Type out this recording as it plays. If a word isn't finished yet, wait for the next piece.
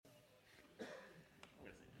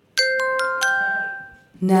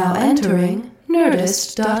Now entering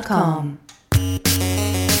Nerdist.com.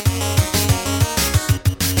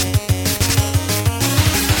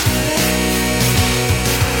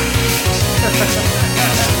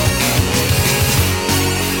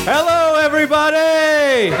 Hello, everybody!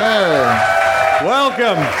 Hey.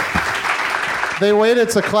 Welcome. They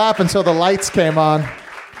waited to clap until the lights came on.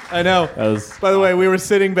 I know. By the way, we were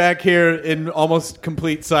sitting back here in almost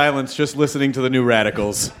complete silence just listening to the New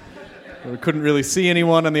Radicals. We couldn't really see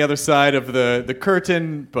anyone on the other side of the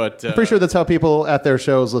curtain, but... I'm pretty sure that's how people at their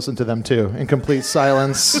shows listen to them, too, in complete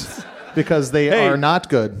silence, because they are not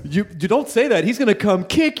good. You don't say that. He's going to come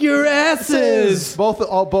kick your asses.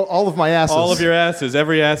 All of my asses. All of your asses.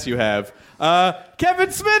 Every ass you have.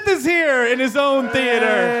 Kevin Smith is here in his own theater.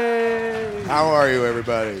 Hey. How are you,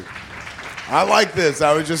 everybody? I like this.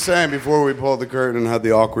 I was just saying before we pulled the curtain and had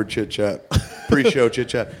the awkward chit-chat, pre-show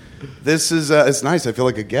chit-chat. This is, it's nice. I feel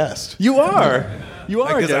like a guest. You are. You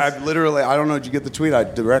are. Because I literally, I don't know, did you get the tweet? I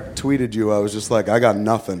direct tweeted you. I was just like, I got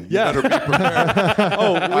nothing. Yeah. You better be prepared.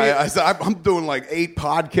 I said, I'm doing like 8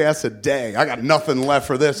 podcasts a day. I got nothing left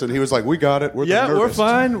for this. And he was like, we got it. We're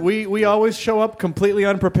fine. We always show up completely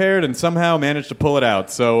unprepared and somehow manage to pull it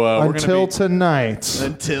out. So Until tonight,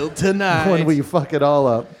 when we fuck it all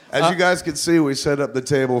up. As you guys can see, we set up the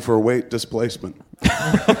table for weight displacement.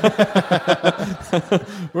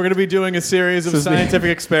 We're going to be doing a series of scientific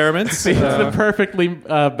experiments. It's the perfectly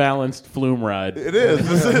balanced flume ride. It is.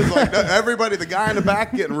 This is like everybody, the guy in the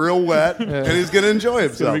back getting real wet, and he's going to enjoy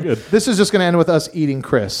himself. Be good. This is just going to end with us eating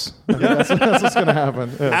Chris. That's what's going to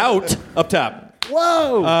happen. Yeah. Out up top.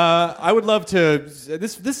 Whoa! I would love to.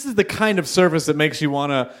 This is the kind of surface that makes you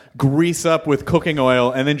want to grease up with cooking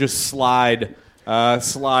oil and then just slide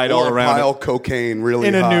all around pile it. Cocaine really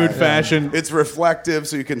in a high. nude fashion. It's reflective,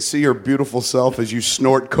 so you can see your beautiful self as you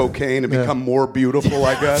snort cocaine and become more beautiful,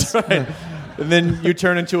 I guess. That's right. And then you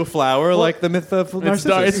turn into a flower like the myth of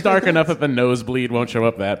Narcissus. It's dark enough that the nosebleed won't show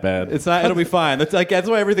up that bad. It's not. It'll be fine. That's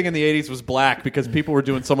why everything in the 80s was black, because people were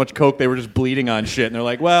doing so much coke they were just bleeding on shit. And they're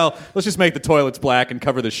like, well, let's just make the toilets black and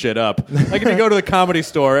cover this shit up. Like if you go to the Comedy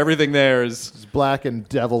Store, everything there is black and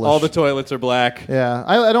devilish. All the toilets are black. Yeah,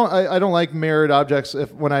 I don't like mirrored objects.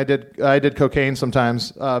 When I did cocaine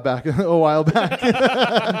sometimes back a while back.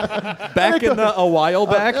 A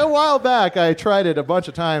while back, I tried it a bunch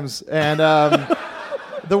of times, and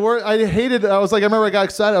the word I hated. I remember I got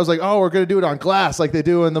excited. I was like, oh, we're gonna do it on glass like they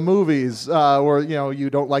do in the movies, where you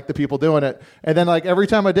don't like the people doing it. And then like every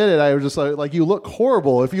time I did it, I was just like you look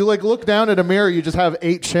horrible. If you like look down at a mirror, you just have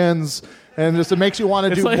 8 chins. And just it makes you want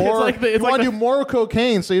to do more. You want to do more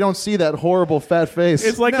cocaine, so you don't see that horrible fat face.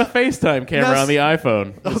 It's like the FaceTime camera on the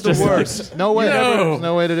iPhone. It's the worst. No way. There's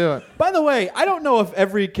no way to do it. By the way, I don't know if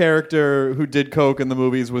every character who did coke in the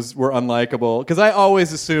movies were unlikable, because I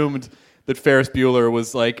always assumed that Ferris Bueller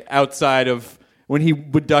was like outside of when he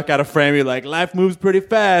would duck out of frame. He'd like, life moves pretty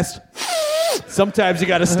fast. Sometimes you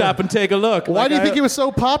got to stop and take a look. Why do you think he was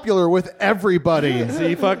so popular with everybody? So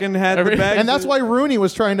he fucking had the bag. And that's why Rooney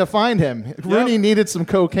was trying to find him. Rooney needed some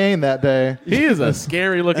cocaine that day. He is a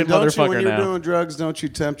scary-looking motherfucker when you're doing drugs, don't you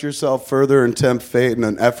tempt yourself further and tempt fate in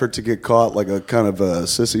an effort to get caught, like a kind of a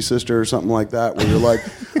sissy sister or something like that, where you're like,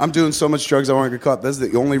 I'm doing so much drugs I want to get caught. That's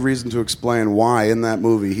the only reason to explain why in that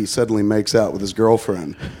movie he suddenly makes out with his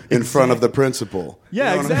girlfriend in front of the principal.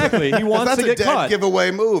 Yeah, exactly. He wants to get caught. That's a dead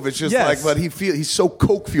giveaway move. It's just like, but he's so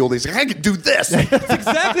coke fueled. He's like, I can do this. That's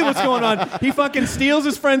exactly what's going on. He fucking steals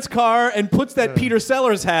his friend's car and puts that Peter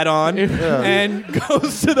Sellers hat on and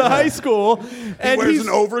goes to the high school. And he wears an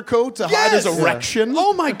overcoat to hide his erection.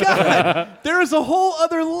 Oh my god! There is a whole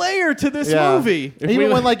other layer to this movie. Even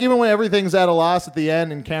when everything's at a loss at the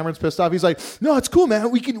end and Cameron's pissed off, he's like, "No, it's cool, man.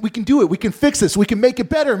 We can do it. We can fix this. We can make it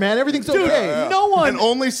better, man. Everything's okay." No one. And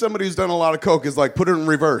only somebody who's done a lot of coke is like, put it in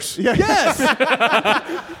reverse. Yeah. Yes.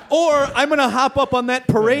 Or I'm gonna hop up on that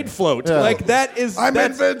parade float. Yeah. Like that's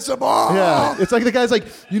invincible. Yeah. It's like the guy's like,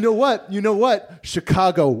 you know what?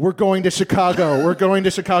 Chicago. We're going to Chicago. We're going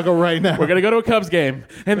to Chicago right now. We're gonna go to a Cubs game,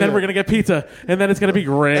 and then we're gonna get pizza, and then it's gonna be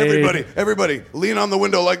great. Everybody, lean on the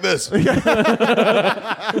window like this. Isn't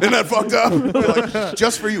that fucked up? Like,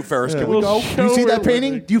 just for you, Ferris. Can we go? Do you see that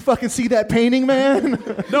painting? Do you fucking see that painting, man?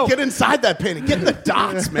 No. Get inside that painting. Get the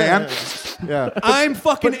dots, man. Yeah. I'm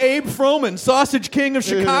fucking Abe Froman, Sausage King of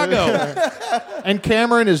Chicago. And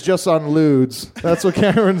Cameron is just on lewds. That's what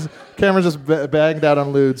Cameron's just bagged out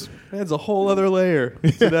on lewds. adds a whole other layer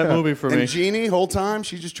to that movie for me. And Jeannie, whole time,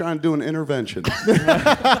 she's just trying to do an intervention.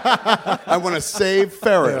 I want to save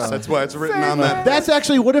Ferris. That's why it's written on that. That's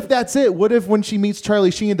actually, what if that's it? What if when she meets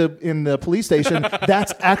Charlie Sheen in the police station,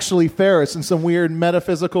 that's actually Ferris in some weird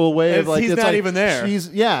metaphysical way of like he's it's not like, even there.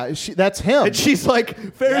 That's him. And she's like,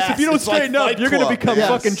 Ferris, if you don't It's like straighten up, Fight you're going to Club. become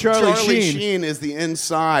fucking Charlie Sheen. Is the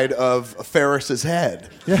inside of Ferris's head.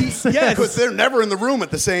 Yes. Because they're never in the room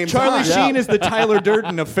at the same Charlie time. Sheen is the Tyler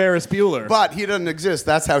Durden of Ferris Bueller. But he doesn't exist.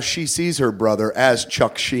 That's how she sees her brother, as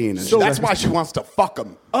Chuck Sheen. And that's why she wants to fuck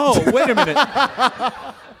him. Oh, wait a minute.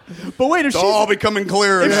 But wait, if It's all becoming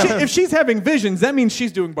clear. if she's having visions, that means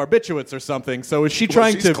she's doing barbiturates or something. So is she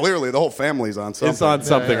trying she's to? Clearly, the whole family's on something. It's on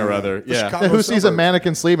something or other. Yeah. Chicago Who sees a suburbs.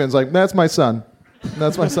 mannequin sleeping is like, that's my son.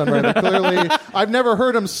 That's my son right there. Clearly, I've never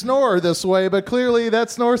heard him snore this way, but clearly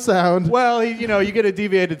that snore sound. Well, you get a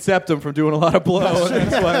deviated septum from doing a lot of blow.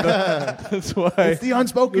 And that's why. It's the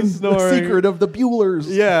unspoken snoring. secret of the Buellers.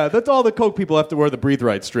 Yeah, that's all the Coke people have to wear the breathe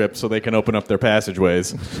right strip so they can open up their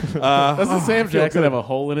passages. Doesn't Sam Jackson have a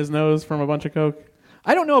hole in his nose from a bunch of coke?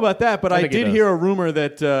 I don't know about that, but I think he did does. hear a rumor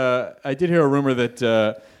that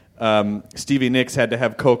Stevie Nicks had to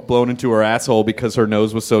have Coke blown into her asshole because her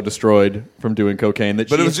nose was so destroyed from doing cocaine that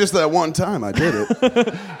But it was just that one time I did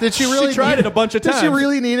it. Did she really? She tried it a bunch of Did she times.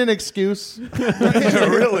 really need an excuse? Yeah,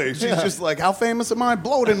 really. She's just like, how famous am I?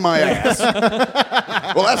 Blow it in my ass.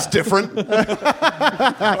 Well, that's different. All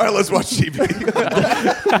right, let's watch TV.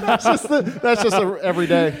 That's just every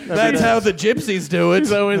day. That's how the gypsies do it.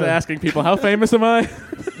 He's always asking people, how famous am I?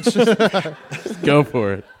 Go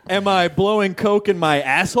for it. Am I blowing Coke in my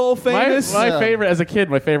asshole famous? My favorite, as a kid,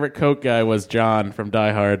 my favorite coke guy was John from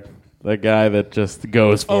Die Hard. The guy that just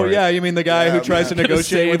goes for Oh, it. yeah, you mean the guy who tries to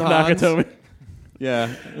negotiate with Hans? Nakatomi.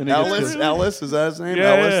 Yeah. And he gets Ellis, is that his name?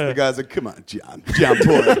 Yeah, Ellis? yeah. The guy's like, come on, John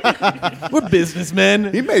boy. to- We're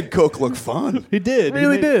businessmen. He made Coke look fun. He did.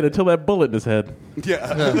 Really did, until that bullet in his head. Yeah.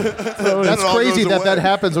 That's crazy that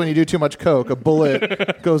happens when you do too much coke. A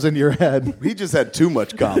bullet goes into your head. He just had too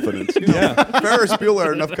much confidence. Ferris Bueller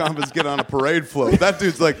had enough confidence to get on a parade float. That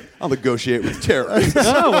dude's like, I'll negotiate with terrorists.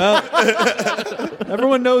 Oh, well.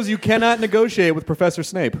 Everyone knows you cannot negotiate with Professor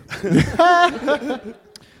Snape.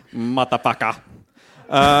 Motherfucker.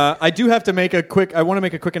 I do have to make a quick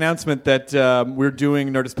announcement that we're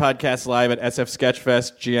doing Nerdist Podcast Live at SF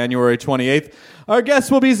Sketchfest January 28th. Our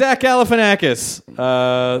guest will be Zach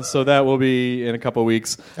Galifianakis. So that will be in a couple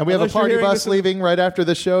weeks. And we have Unless a you're party hearing bus this leaving right after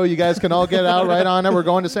the show. You guys can all get out right on it. We're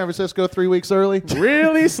going to San Francisco 3 weeks early.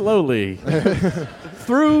 Really slowly.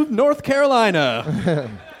 through North Carolina.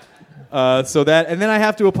 And then I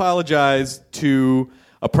have to apologize to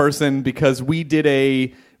a person because we did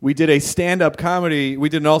a stand-up comedy. We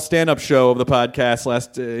did an all stand-up show of the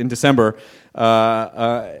podcast in December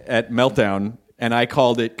at Meltdown, and I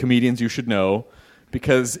called it Comedians You Should Know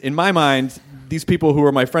because in my mind, these people who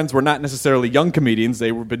are my friends were not necessarily young comedians.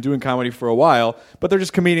 They were been doing comedy for a while, but they're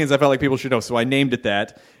just comedians I felt like people should know. So I named it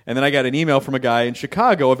that. And then I got an email from a guy in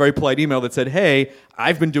Chicago, a very polite email that said, hey,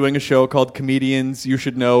 I've been doing a show called Comedians You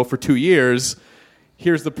Should Know for 2 years.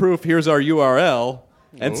 Here's the proof. Here's our URL.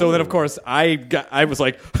 And so then, of course, I was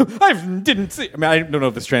like, I didn't see. I mean, I don't know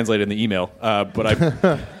if this translated in the email, but I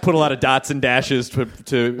put a lot of dots and dashes to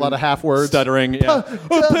A lot of half words. stuttering. Yeah.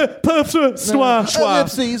 Ellipses.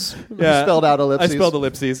 Yeah. You spelled out ellipses. I spelled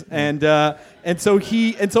ellipses, and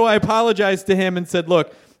so I apologized to him and said,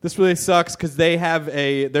 look, this really sucks because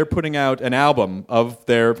they're putting out an album of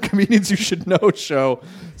their Comedians You Should Know show.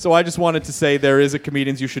 So I just wanted to say there is a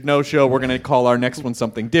Comedians You Should Know show. We're going to call our next one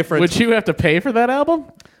something different. Would you have to pay for that album?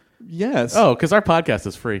 Yes. Oh, because our podcast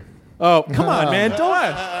is free. Oh, come on, man! Don't.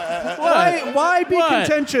 Why be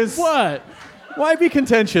contentious? What? Why be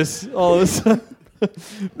contentious all of a sudden?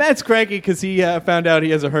 Matt's cranky because he found out he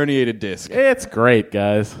has a herniated disc. It's great,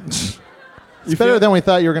 guys. It's better than we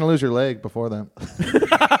thought you were going to lose your leg before that.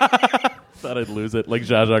 Thought I'd lose it like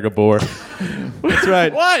Zsa Zsa Gabor. That's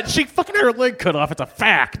right. What? She fucking her leg cut off. It's a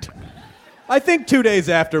fact. I think 2 days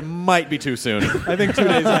after might be too soon. I think 2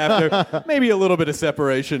 days after, maybe a little bit of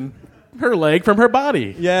separation. Her leg from her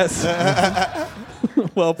body. Yes.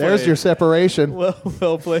 Well played. There's your separation.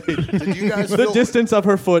 Well played. Did you guys The feel, distance of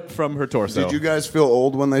her foot from her torso. Did you guys feel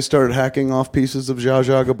old when they started hacking off pieces of Zsa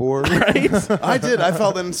Zsa Gabor? Right? I did. I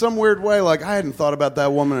felt in some weird way like I hadn't thought about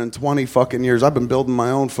that woman in 20 fucking years. I've been building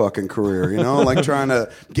my own fucking career, like trying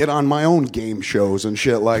to get on my own game shows and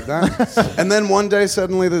shit like that. And then one day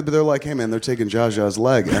suddenly they're like, hey man, they're taking Zsa Zsa's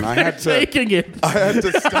leg. And I had to Taking it. I had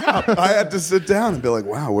to stop. I had to sit down and be like,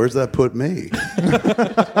 wow, where's that put me?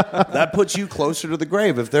 That puts you closer to the grave.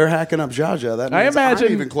 grave. If they're hacking up Zsa Zsa, that means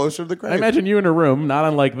I'm even closer to the grave. I imagine you in a room, not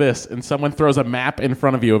unlike this, and someone throws a map in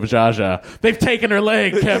front of you of Zsa Zsa. They've taken her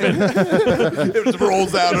leg, Kevin. It just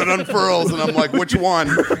rolls out and unfurls, and I'm like, which one?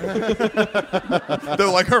 They're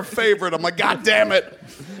like, her favorite. I'm like, God damn it.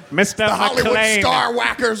 Mr. The Hollywood star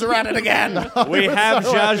whackers are at it again. We have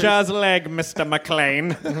Zsa Zsa's leg, Mr.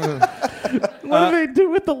 McClane. What do they do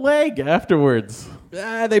with the leg afterwards?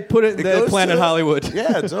 They put it in the Planet Hollywood.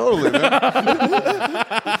 Yeah, totally, man.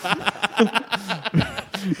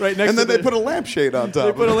 Right next And then to they put a lampshade on top.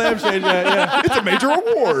 They put a lampshade, yeah. It's a major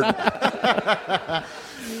award.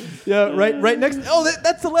 Yeah, right next. Oh,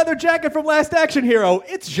 that's the leather jacket from Last Action Hero.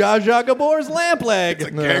 It's Zsa Zsa Gabor's lamp leg. It's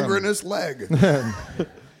a gangrenous leg.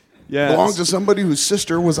 Yeah, belongs to somebody whose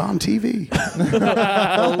sister was on TV.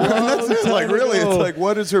 That's it. Like, really, it's like,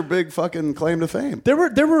 what is her big fucking claim to fame? There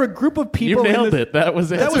were a group of people. You nailed it. That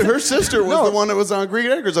was it. That's her sister was the one that was on Green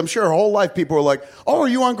Acres. I'm sure her whole life people were like, "Oh, are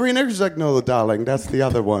you on Green Acres?" She's like, "No, darling, that's the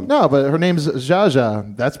other one." No, but her name's Zsa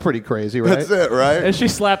Zsa. That's pretty crazy, right? That's it, right? And she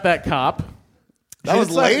slapped that cop. That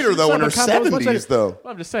was later, though, in her 70s, though.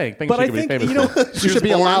 Well, I'm just saying, things But she I could think, be famous you know, for. She should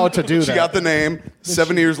be allowed to do that. She got the name.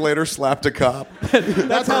 7 years later, slapped a cop.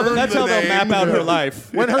 that's how they'll map out her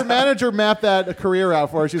life. When her manager mapped that career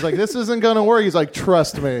out for her, she's like, "This isn't going to work." He's like,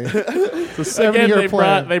 "Trust me." It's a 7-year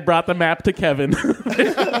plan. They brought the map to Kevin.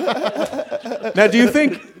 Now, do you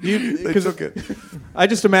think? They took it. I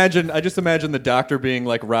just imagine the doctor being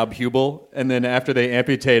like Rob Hubel, and then after they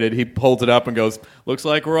amputated, he holds it up and goes, "Looks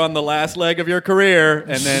like we're on the last leg of your career,"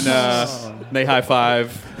 and then they high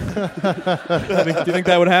five. Do you think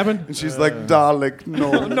that would happen? And she's like, "Darling,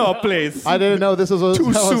 no. No, please. I didn't know this was a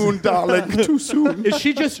Too soon, darling, too soon." Is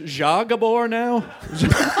she just Zsa Gabor now?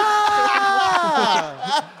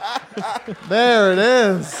 There it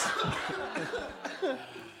is.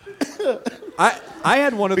 I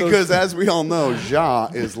had one of those. Because as we all know,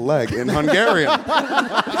 Zsa is leg in Hungarian.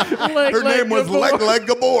 Her name was Leg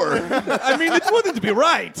Gabor. I mean, it wouldn't be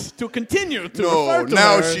right to continue to refer to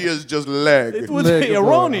now her. she is just leg. It would Leg be Gabor.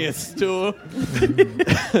 erroneous to.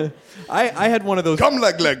 I had one of those. Come,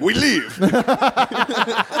 leg, we leave.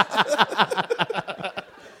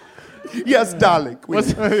 Yes, darling.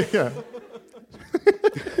 Yeah.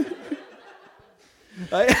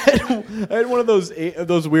 I had one of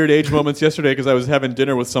those weird age moments yesterday because I was having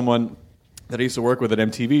dinner with someone that I used to work with at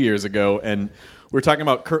MTV years ago, and we were talking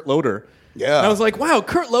about Kurt Loder. Yeah. And I was like, wow,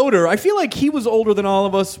 Kurt Loder, I feel like he was older than all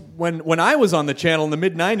of us when I was on the channel in the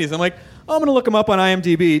mid-'90s. I'm like, oh, I'm going to look him up on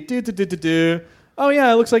IMDb. Oh,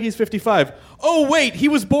 yeah, it looks like he's 55. Oh, wait, he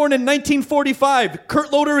was born in 1945.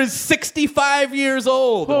 Kurt Loder is 65 years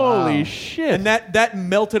old. Holy shit. And that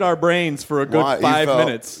melted our brains for a good 5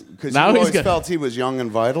 minutes. Because Now you he's always got- felt he was young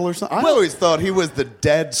and vital or something. I always thought he was the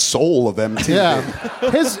dead soul of MTV. Yeah.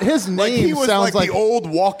 His name Like he was sounds like the old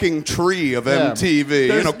walking tree of Yeah. MTV,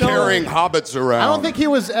 There's no- carrying hobbits around. I don't think he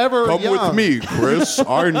was ever Come young. with me, Chris.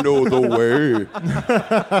 I know the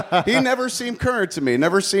way. He never seemed current to me.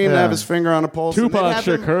 Never seemed to have his finger on a pulse. And they'd Tupac have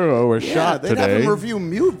him- Shakur was shot they'd today. have him review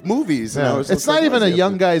movies. And I Yeah. was It's just not like, even what's a he up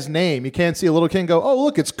young to? guy's name. You can't see a little kid and go, "Oh,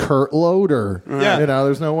 look, it's Kurt Loder." Yeah. You know,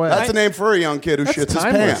 there's no way. That's a name for a young kid who shits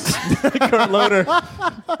timeless. his pants. Kurt Loder.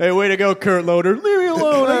 Hey, way to go, Kurt Loder. Leave me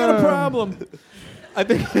alone. I got a problem. I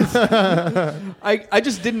think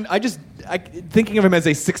thinking of him as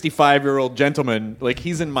a 65-year-old gentleman, like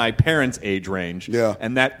he's in my parents' age range. Yeah.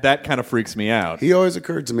 And that kind of freaks me out. He always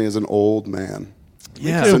occurred to me as an old man.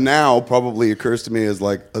 Yeah. So now probably occurs to me as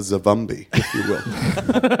like a Zavumbi, if you will.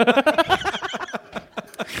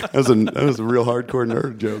 That was a real hardcore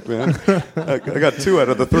nerd joke, man. I got 2 out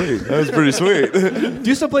of the 3. That was pretty sweet. Do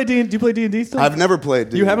you still play D&D? Do you play D&D still? I've never played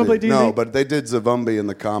D&D. You haven't played D&D? No, but they did Zavumbi in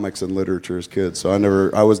the comics and literature as kids,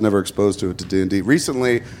 so I was never exposed to it to D&D.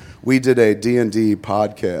 Recently, we did a D&D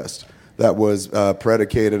podcast that was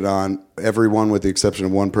predicated on everyone with the exception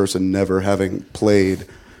of one person never having played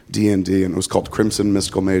D&D, and it was called Crimson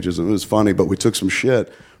Mystical Mages, and it was funny, but we took some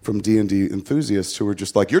shit from D&D enthusiasts who were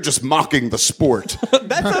just like, "You're just mocking the sport."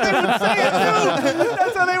 That's how they would say it, too.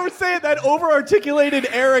 That's how they would say it, that over-articulated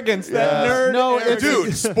arrogance, that nerd No,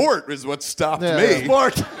 arrogance. Dude, sport is what stopped Yeah. me.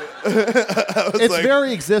 Sport. Its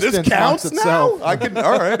very existence This counts counts itself. now. I can.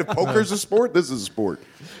 All right, if poker's a sport, this is a sport.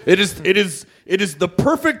 It is the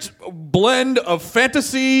perfect blend of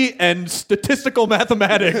fantasy and statistical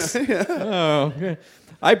mathematics. Oh, okay.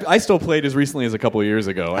 I still played as recently as a couple of years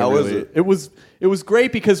ago. How was it? It was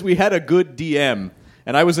great because we had a good DM,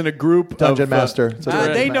 and I was in a group Dungeon of, Master. It's a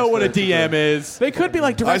they Dungeon know what a Master. DM is. They could be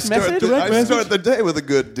like direct message. I start the day with a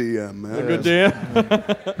good DM, man. A good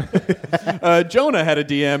DM. Jonah had a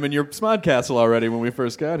DM in your Smodcastle already when we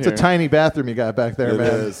first got It's here. a tiny bathroom you got back there, It man.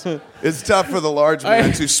 is. It's tough for the large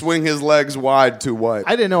man to swing his legs wide to wipe.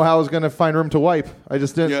 I didn't know how I was going to find room to wipe. I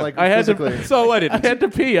just didn't Yeah. like I had physically. to. So I didn't. I had to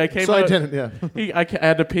pee. I came So out. I didn't. Yeah. I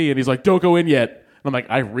had to pee, and he's like, "Don't go in yet." And I'm like,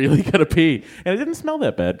 "I really gotta pee," and it didn't smell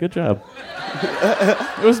that bad. Good job.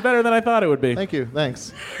 It was better than I thought it would be. Thank you.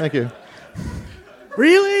 Thanks. Thank you.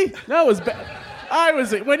 Really? No, it was bad.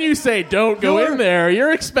 When you say don't go in there,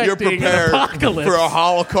 you're expecting You're prepared an apocalypse. for a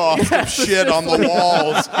holocaust of shit on the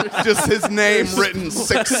walls. Just his name written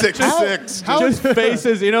 666. Just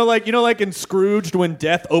faces, like in Scrooged when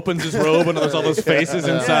Death opens his robe and there's all those faces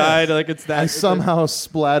inside. Like it's that. I somehow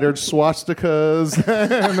splattered swastikas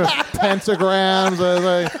and pentagrams.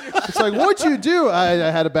 It's like, what'd you do? I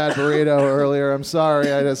had a bad burrito earlier. I'm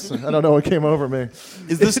sorry. I don't know what came over me.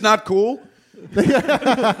 Is this not cool?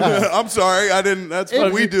 I'm sorry, I didn't. That's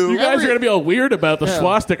what we do. You guys are going to be all weird about the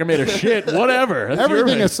swastika made of shit. Whatever. That's your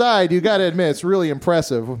Everything thing. aside, you got to admit it's really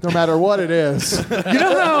impressive, no matter what it is. You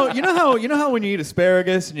know how when you eat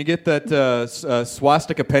asparagus and you get that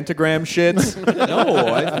swastika pentagram shit?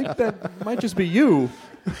 No, I think that might just be you.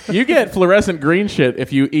 You get fluorescent green shit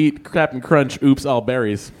if you eat Captain Crunch Oops All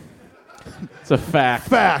Berries. It's a fact.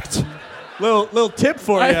 Fact. Little tip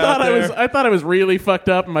for you. I thought out there. I thought I was really fucked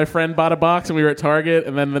up, and my friend bought a box, and we were at Target,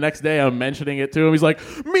 and then the next day I'm mentioning it to him. He's like,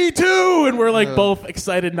 "Me too," and we're like both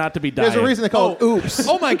excited not to be dying. There's a reason they call it oops.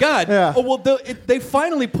 Oh my God! Yeah. Oh well, they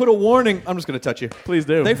finally put a warning. I'm just going to touch you. Please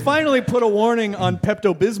do. They finally put a warning on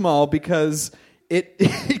Pepto-Bismol because it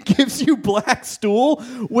gives you black stool,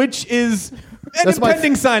 which is an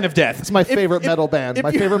impending sign of death. It's my favorite metal band.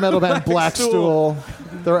 My favorite metal band, Black Stool.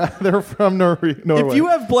 They're from Norway. If you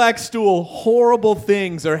have black stool, horrible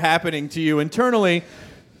things are happening to you internally.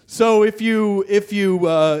 So if you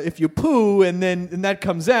poo and that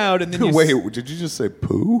comes out and then you Wait, did you just say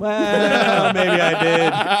poo? Well, maybe I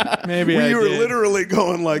did. Maybe I You were did. literally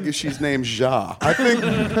going like she's named Zsa. I think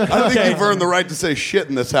you've earned the right to say shit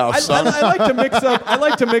in this house, son. I like to mix up. I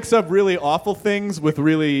like to mix up really awful things with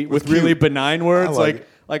really benign words. I like it.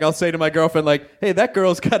 Like I'll say to my girlfriend, like, "Hey, that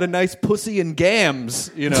girl's got a nice pussy and gams."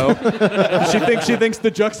 She thinks the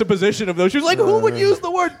juxtaposition of those. She's like, "Who would use the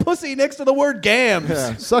word pussy next to the word gams?"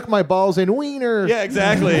 Yeah. Suck my balls in wiener. Yeah,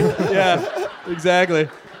 exactly. Yeah, exactly.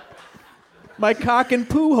 My cock and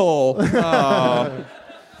poo hole. Aw.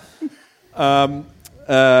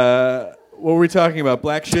 What were we talking about?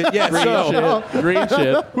 Black shit? Yeah, Green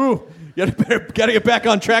shit. Whew. Gotta get back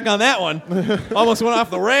on track on that one. Almost went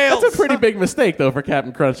off the rails. That's a pretty big mistake, though, for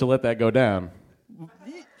Captain Crunch to let that go down.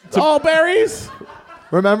 It's all berries?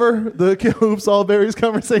 Remember the oops all berries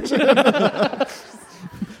conversation?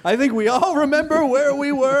 I think we all remember where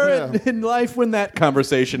we were in life when that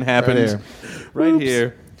conversation happened. Right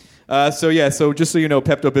here. So just so you know,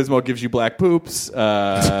 Pepto-Bismol gives you black poops.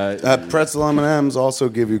 Pretzel M&Ms also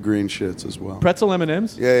give you green shits as well. Pretzel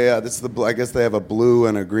M&Ms? Yeah. That's I guess they have a blue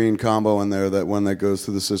and a green combo in there. That one that goes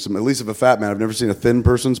through the system. At least if a fat man, I've never seen a thin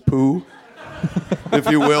person's poo, if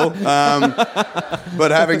you will.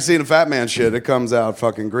 But having seen a fat man shit, it comes out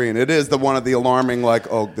fucking green. It is one of the alarming, like,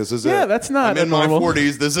 oh, this is it. Yeah, that's not I'm in my abnormal.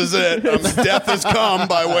 40s. This is it. Death has come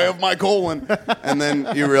by way of my colon. And then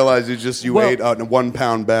you realize you ate a 1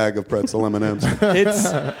 pound bag of pretzel M&Ms.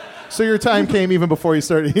 It's So your time came even before you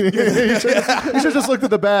started eating. You should just looked at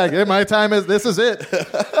the bag. Hey, my time is. This is it.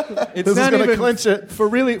 It's This is not gonna even clinch it. for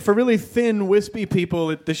really thin, wispy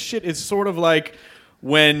people. The shit is sort of like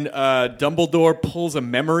when Dumbledore pulls a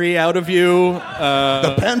memory out of you.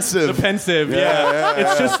 The pensive. The pensive, yeah.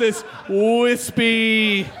 It's just this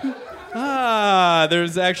wispy.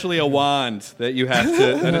 There's actually a wand that you have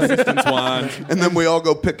to, an assistant's wand. And then we all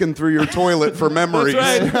go picking through your toilet for memories.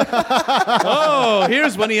 That's right. Oh,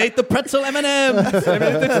 here's when he ate the pretzel M&Ms. I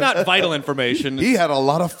mean, it's not vital information. He had a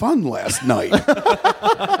lot of fun last night.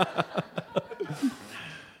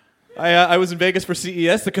 I was in Vegas for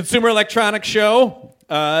CES, the Consumer Electronics Show.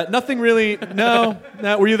 Nothing really. No.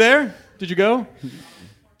 Were you there? Did you go?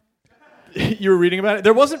 You were reading about it.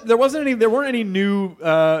 There weren't any new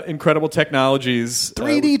incredible technologies.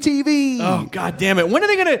 3D TV. Oh God damn it! When are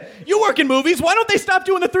they gonna? You work in movies. Why don't they stop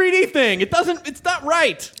doing the 3D thing? It's not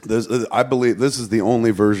right. I believe this is the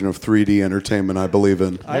only version of 3D entertainment I believe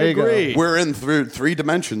in. I There you go. agree. We're in three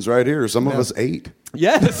dimensions right here. Some of us 8.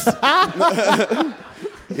 Yes.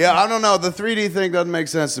 Yeah, I don't know. The 3D thing doesn't make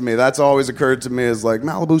sense to me. That's always occurred to me as like,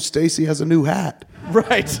 Malibu Stacy has a new hat.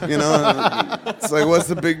 Right. You know, it's like, what's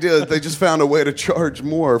the big deal? They just found a way to charge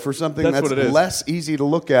more for something That's that's what it is. less easy to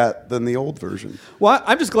look at than the old version. Well,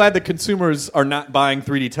 I'm just glad that consumers are not buying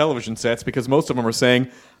 3D television sets because most of them are saying,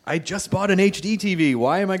 I just bought an HD TV.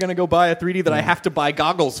 Why am I going to go buy a 3D that I have to buy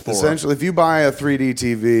goggles for? Essentially, if you buy a 3D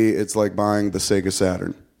TV, it's like buying the Sega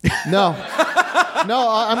Saturn. No. No,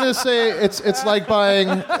 I'm going to say it's like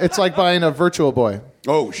buying a Virtual Boy.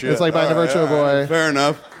 Oh, shit. It's like buying a Virtual Boy. Fair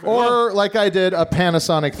enough. Or, like I did, a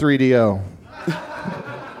Panasonic 3DO.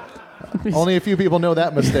 Only a few people know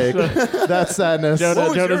that mistake. That's sadness. Jonah- What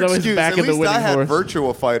was Jonah's your always excuse? back At in the least I winning had horse.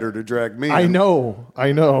 Virtua Fighter to drag me I in. know.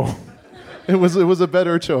 It was a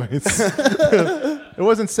better choice. It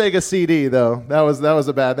wasn't Sega CD though. That was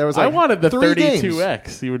a bad. There was like I wanted the 3 games.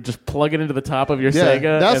 32X. You would just plug it into the top of your Yeah,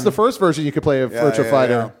 Sega. that's and the first version you could play of Virtua yeah,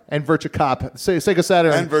 Fighter yeah. and Virtua Cop. Sega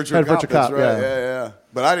Saturn And Virtua had Cop, Virtua that's Cop. right. Yeah.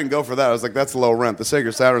 But I didn't go for that. I was like, that's low rent. The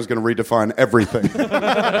Sega Saturn's going to redefine everything.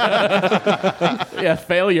 Yeah,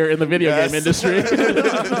 failure in the video Yes. game industry.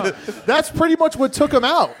 That's pretty much what took them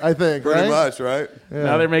out. I think. Pretty right? much, right?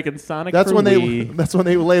 Now they're making Sonic That's for when Wii. That's when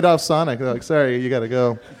they laid off Sonic. They're like, sorry, you got to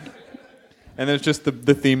go. And there's just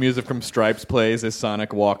the theme music from Stripes plays as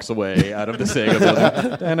Sonic walks away out of the Sega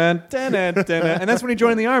building. Dun-dun, dun-dun, dun-dun. And that's when he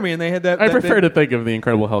joined the army, and they had that. I that prefer big- to think of the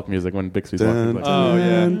Incredible Hulk music when Bixby's walking. Like, Oh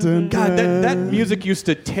yeah, God, that music used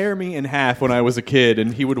to tear me in half when I was a kid,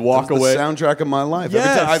 and he would walk That's away. the soundtrack of my life. Yes.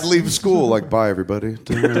 Every time I'd leave school, like, bye, everybody.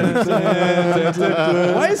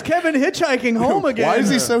 Why is Kevin hitchhiking home again? Why is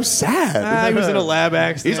he so sad? He was in a lab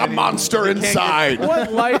accident. He's a monster inside.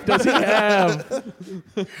 what life does he have?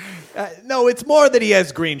 No, it's more that he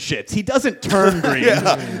has green shits. He doesn't turn green.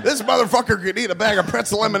 Yeah, this motherfucker could eat a bag of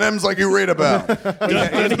pretzel M&Ms like you read about. He's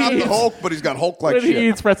not the Hulk, but he's got Hulk-like When he shit.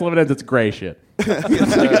 eats pretzel M&Ms, it's gray shit.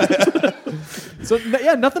 So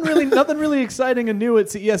yeah, nothing really exciting and new at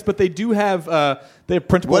CES, but they do have they have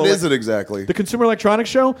printable. What is it exactly? The Consumer Electronics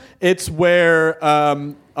Show. It's where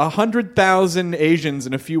 100,000 Asians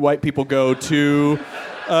and a few white people go to.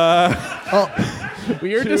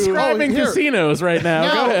 We are describing here. casinos right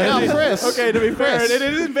now. Go ahead. Now, Chris. Okay, to be fair, Chris. it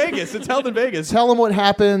is in Vegas. It's held in Vegas. Tell them what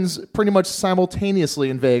happens pretty much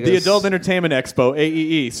simultaneously in Vegas. The Adult Entertainment Expo,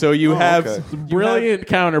 AEE. So you have okay. Brilliant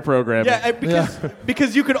counter programming. Yeah,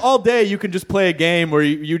 because you could all day you can just play a game where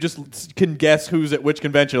you just can guess who's at which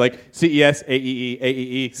convention, like CES, AEE,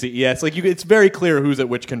 AEE, CES. Like it's very clear who's at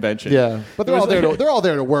which convention. Yeah, but they're all there. They're all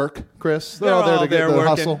there to work, Chris. They're all there to get the working.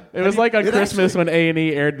 hustle. It was like on It Christmas when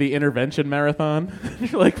A&E aired the Intervention Marathon.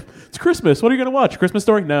 You're like, it's Christmas. What are you going to watch? Christmas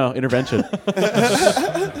Story? No, Intervention.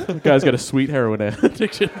 The guy's got a sweet heroin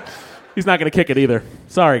addiction. He's not going to kick it either.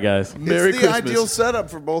 Sorry, guys. Merry It's the Christmas. ideal setup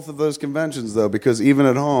for both of those conventions, though, because even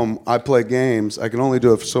at home, I play games. I can only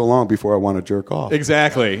do it for so long before I want to jerk off.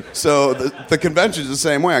 Exactly. So the convention's the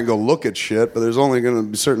same way. I can go look at shit, but there's only going to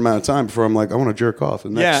be a certain amount of time before I'm like, I want to jerk off.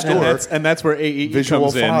 And next Yeah, door, and that's where AEE visual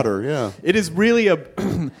comes in. fodder, yeah. It is really a.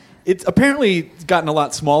 It's apparently gotten a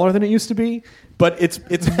lot smaller than it used to be, but it's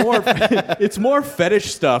more it's more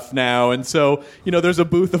fetish stuff now. And so there's a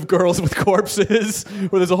booth of girls with corpses,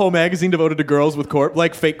 where there's a whole magazine devoted to girls with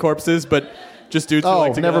like fake corpses, but just dudes. who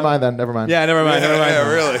like to never go. mind then. Never mind. Yeah, never mind. Never mind.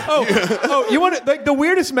 Yeah, really. Oh, you want like the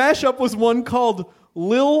weirdest mashup was one called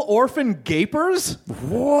Lil Orphan Gapers.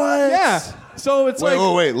 What? Yeah. So it's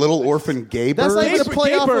Wait. Little orphan gapers? That's like a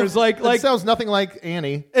play off Gapers, of, like- it sounds nothing like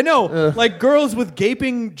Annie. No, like girls with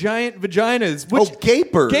gaping giant vaginas. Which,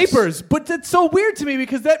 gapers. Gapers. But that's so weird to me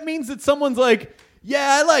because that means that someone's like,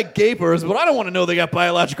 yeah, I like gapers, but I don't want to know they got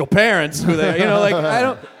biological parents who they, like I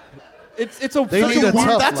don't. It's a They such need a a weird-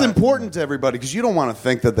 tough That's life. important to everybody because you don't want to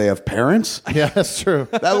think that they have parents. Yeah, that's true.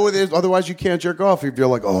 That way, otherwise, you can't jerk off if you're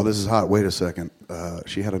like, oh, this is hot. Wait a second.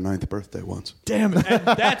 She had a 9th birthday once. Damn, and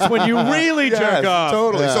that's when you really jerk Yes, off.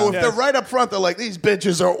 Totally. Yeah. So if Yes. they're right up front, they're like, these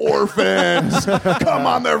bitches are orphans. Come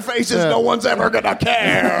on their faces. No one's ever going to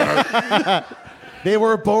care. They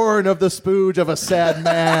were born of the spooge of a sad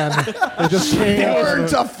man. They just Learn came.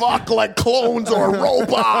 to fuck like clones or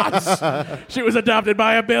robots. She was adopted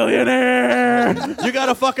by a billionaire. You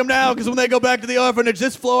gotta fuck them now because when they go back to the orphanage,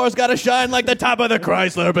 this floor's gotta shine like the top of the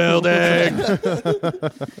Chrysler building.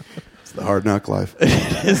 It's the hard knock life.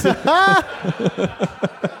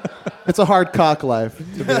 It's a hard cock life.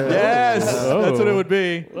 Yes, that's what it would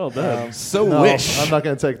be. Well done. So No, wish. I'm not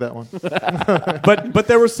going to take that one. But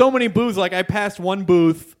there were so many booths. Like I passed one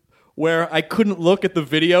booth where I couldn't look at the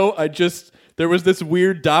video. There was this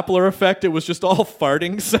weird Doppler effect. It was just all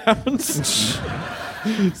farting sounds.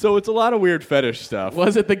 So it's a lot of weird fetish stuff.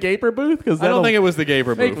 Was it the Gaper booth? Because I don't think it was the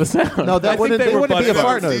Gaper make booth. the sound. No, that wouldn't be a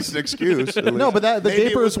fart It's noise. an excuse. No, but the Maybe it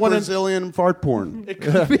Gaper was is one. Brazilian fart porn. It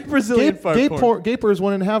could be Brazilian fart porn. Gapers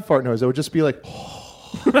wouldn't have fart noise. It would just be like,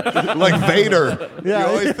 Like Vader. Yeah. You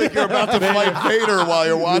always think you're about to fight Vader while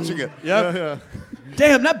you're watching it. Yep.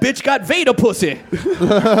 Damn, that bitch got Vader pussy.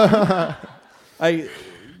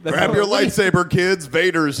 Grab your lightsaber, kids.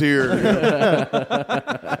 Vader's here.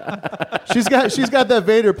 she's got that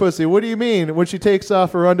Vader pussy. What do you mean? When she takes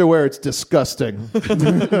off her underwear, it's disgusting.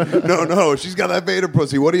 No, she's got that Vader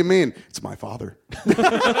pussy. What do you mean? It's my father.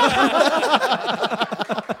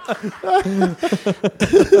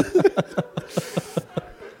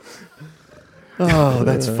 Oh,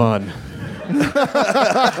 that's fun.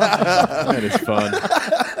 That is fun.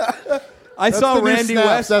 I saw the new Randy snaps.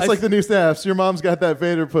 West. That's like the new snaps. Your mom's got that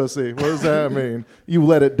Vader pussy. What does that mean? You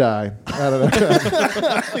let it die. I don't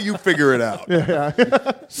know. You figure it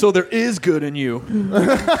out. So there is good in you.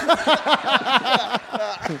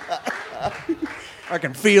 I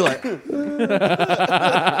can feel it.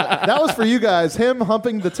 That was for you guys. Him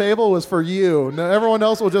humping the table was for you. No, everyone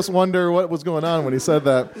else will just wonder what was going on when he said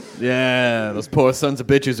that. Yeah, those poor sons of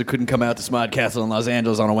bitches who couldn't come out to Smodcastle in Los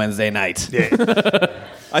Angeles on a Wednesday night. Yeah.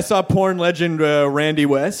 I saw porn legend Randy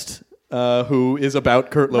West, who is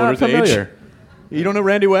about Kurt Loder's age. You don't know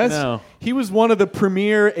Randy West? No. He was one of the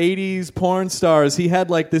premier 80s porn stars. He had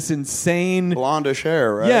like this insane Blondish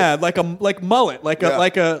hair, right? Yeah, like mullet, like a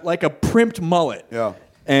primped mullet. Yeah.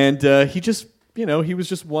 And he just, he was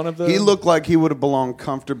just one of the. He looked like he would have belonged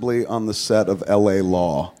comfortably on the set of L.A.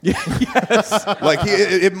 Law. Yes. Like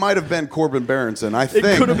it might have been Corbin Berenson. I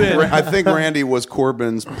think could have been. I think Randy was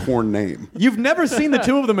Corbin's porn name. You've never seen the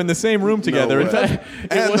two of them in the same room together. No In way. fact,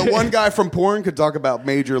 And the one guy from porn could talk about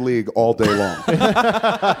Major League all day long.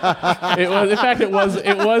 It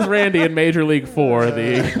was Randy in Major League 4,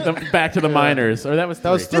 the Back to the Minors, or that was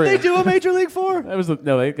 3. did they do a Major League 4? That was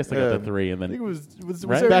I guess they got the 3, and then I think it was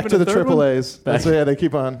Right? there Back even to a the third Triple one? A's. That's they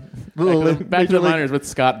keep on. Back to the Minors with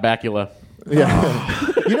Scott Bakula. Yeah.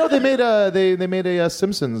 They made a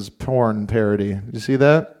Simpsons porn parody. Did you see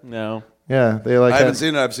that? No. Yeah, they like. I haven't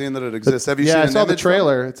seen it. I've seen that it exists. Have you seen I an saw the image from it?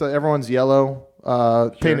 trailer. It's everyone's yellow,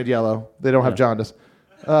 painted yellow. They don't have jaundice.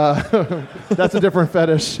 That's a different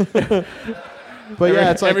fetish. But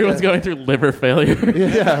yeah, it's like everyone's going through liver failure.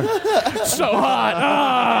 Yeah. So hot.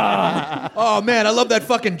 Ah! Oh man, I love that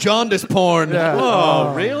fucking jaundice porn. Yeah.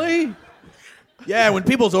 Oh, really? Yeah, when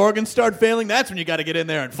people's organs start failing, that's when you got to get in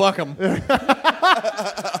there and fuck them.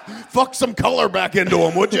 Fuck some color back into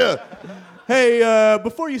him, would you? Hey,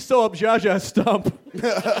 before you sew up Zsa Zsa's stump.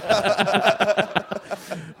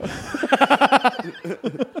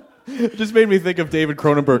 It just made me think of David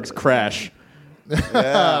Cronenberg's Crash.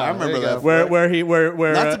 Yeah, I remember that.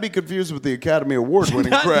 Where Not to be confused with the Academy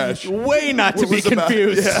Award-winning Crash. Way not to be was about-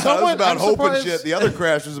 confused. Yeah, it was about I'm hope and surprised- shit. The other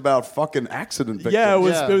Crash was about fucking accident victims. Yeah, it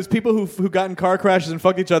Yeah. was people who got in car crashes and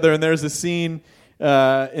fucked each other. And there's a scene in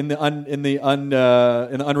the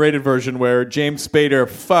unrated version where James Spader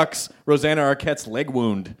fucks Rosanna Arquette's leg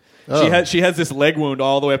wound. Oh. She has this leg wound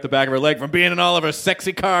all the way up the back of her leg from being in all of her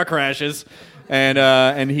sexy car crashes.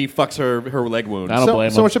 And he fucks her leg wound. I don't blame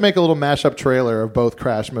him. Someone should make a little mashup trailer of both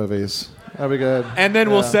Crash movies. That'd be good. And then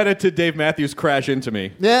we'll set it to Dave Matthews' Crash Into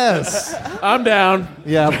Me. Yes. I'm down.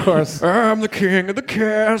 Yeah, of course. I'm the king of the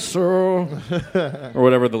castle. Or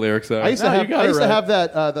whatever the lyrics are. I used to have, you got it right.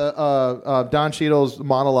 that Don Cheadle's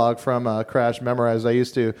monologue from Crash memorized. I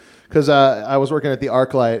used to because I was working at the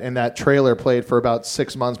ArcLight and that trailer played for about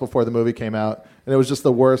 6 months before the movie came out, and it was just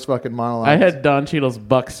the worst fucking monologue. I had Don Cheadle's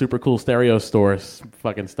Buck Super Cool Stereo Stores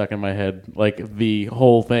fucking stuck in my head, like the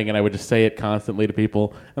whole thing, and I would just say it constantly to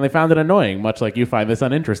people, and they found it annoying, much like you find this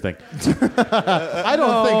uninteresting. I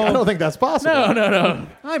don't think that's possible. No.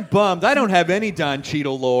 I'm bummed. I don't have any Don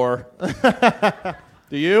Cheadle lore.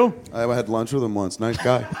 Do you? I had lunch with him once. Nice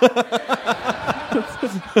guy.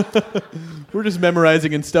 We're just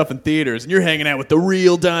memorizing and stuff in theaters, and you're hanging out with the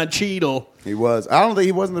real Don Cheadle. He was. I don't think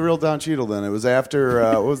he wasn't the real Don Cheadle then. It was after,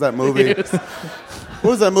 what was that movie? What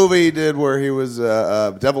was that movie he did where he was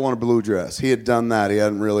Devil in a Blue Dress? He had done that. He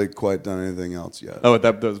hadn't really quite done anything else yet. Oh,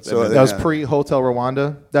 that was... So, That was yeah. pre-Hotel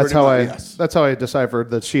Rwanda. That's Pretty how much, yes. That's how I deciphered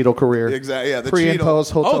the Cheadle career. Exactly. Yeah, the Pre and Cheadle.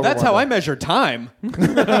 post Hotel. Oh, that's how I Rwanda. measure time.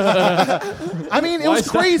 I mean, it was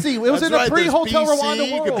crazy. It was That's in right. a pre-Hotel There's Rwanda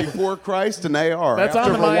BC, world. before Christ and AR. That's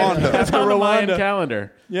after on the Mayan, Rwanda. that's on the Mayan Rwanda.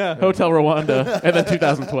 calendar. Yeah. Hotel Rwanda, and then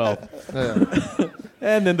 2012.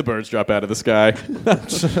 And then the birds drop out of the sky.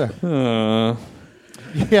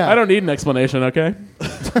 Yeah. I don't need an explanation, okay?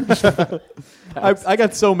 I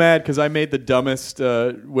got so mad because I made the dumbest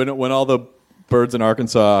when all the birds in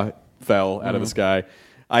Arkansas fell out of the sky,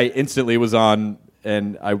 I instantly was on,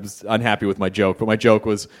 and I was unhappy with my joke. But my joke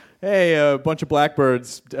was, hey, a bunch of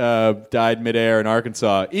blackbirds died midair in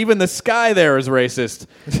Arkansas. Even the sky there is racist.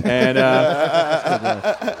 And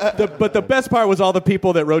but the best part was all the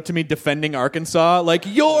people that wrote to me defending Arkansas, like,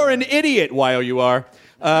 you're an idiot, YOUR.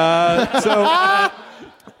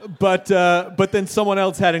 But then someone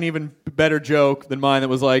else had an even better joke than mine that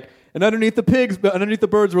was like, and underneath the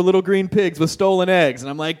birds were little green pigs with stolen eggs. And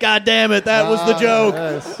I'm like, God damn it, that was the joke.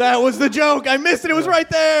 Yes. That was the joke. I missed it. It was right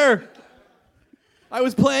there. I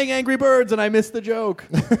was playing Angry Birds and I missed the joke.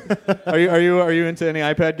 Are you into any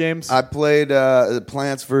iPad games? I played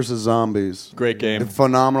Plants vs. Zombies. Great game. A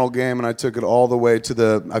phenomenal game, and I took it all the way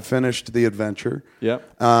to I finished the adventure. Yep.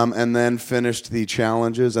 And then finished the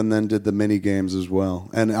challenges, and then did the mini games as well.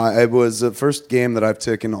 And it was the first game that I've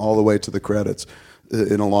taken all the way to the credits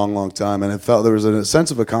in a long, long time. And it felt there was a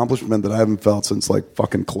sense of accomplishment that I haven't felt since like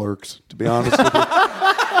fucking Clerks, to be honest with you.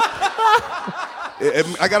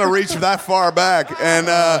 I got to reach that far back, and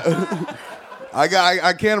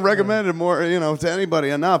I can't recommend it more, to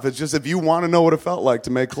anybody enough. It's just if you want to know what it felt like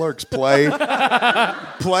to make Clerks, play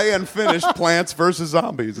and finish Plants vs.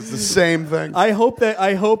 Zombies. It's the same thing. I think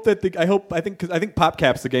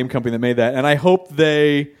PopCap's the game company that made that, and I hope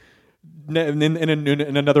they in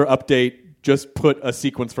another update just put a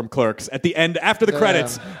sequence from Clerks at the end after the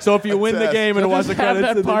credits. So if you win the game and watch the Have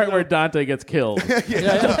credits, that part where Dante gets killed. He's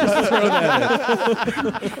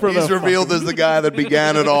revealed as the guy that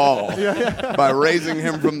began it all by raising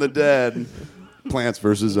him from the dead. Plants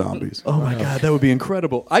vs. Zombies. oh my God, that would be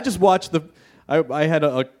incredible. I just watched I had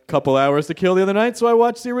a couple hours to kill the other night, so I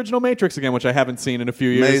watched the original Matrix again, which I haven't seen in a few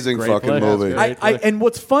years. Amazing fucking flick. movie. And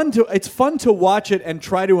what's fun it's fun to watch it and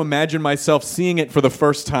try to imagine myself seeing it for the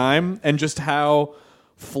first time, and just how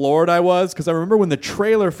floored I was, because I remember when the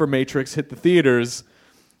trailer for Matrix hit the theaters,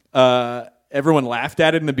 everyone laughed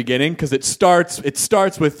at it in the beginning because it starts with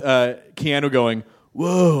Keanu going,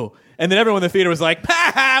 "Whoa," and then everyone in the theater was like,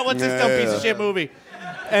 "Ha ha! What's this dumb piece of shit movie?"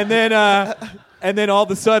 And then all of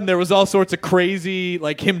a sudden there was all sorts of crazy,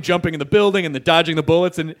 like him jumping in the building and the dodging the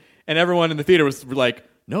bullets, and everyone in the theater was like,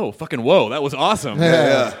 "No, fucking whoa, that was awesome."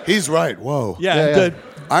 Yeah. He's right. Whoa. Yeah.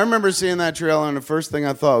 I remember seeing that trailer, and the first thing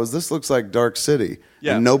I thought was, this looks like Dark City.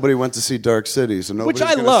 Yeah. And nobody went to see Dark City, so nobody's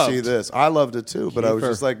I going loved. to see this. I loved it too, but I was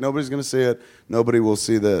just like, nobody's going to see it. Nobody will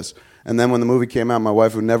see this. And then when the movie came out, my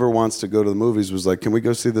wife, who never wants to go to the movies, was like, can we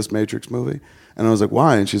go see this Matrix movie? And I was like,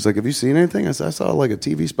 why? And she's like, have you seen anything? I said, I saw like a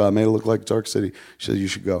TV spot, made it look like Dark City. She said, you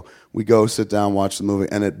should go. We go, sit down, watch the movie,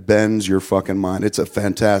 and it bends your fucking mind. It's a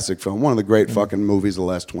fantastic film. One of the great fucking movies of the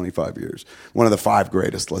last 25 years. One of the 5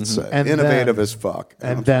 greatest, let's say. And Innovative as fuck.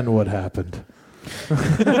 And then what happened?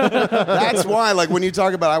 That's why, like, when you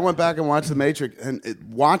talk about, I went back and watched The Matrix, and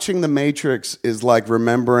watching The Matrix is like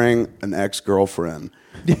remembering an ex-girlfriend.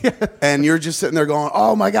 And you're just sitting there going,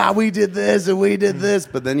 oh my God, we did this and we did this.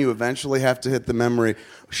 But then you eventually have to hit the memory.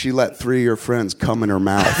 She let 3 of your friends come in her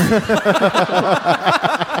mouth.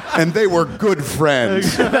 And they were good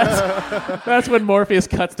friends. That's when Morpheus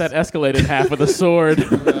cuts that Escalade in half with a sword.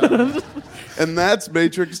 And that's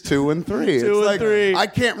Matrix 2 and 3. It's and like, 3. I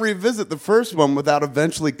can't revisit the first one without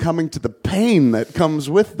eventually coming to the pain that comes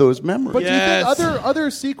with those memories. But do you think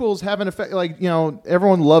other sequels have an effect? Like,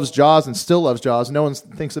 everyone loves Jaws and still loves Jaws. No one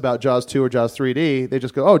thinks about Jaws 2 or Jaws 3D. They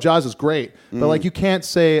just go, oh, Jaws is great. But like, you can't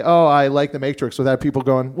say, oh, I like The Matrix without people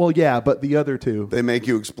going, well, yeah, but the other two. They make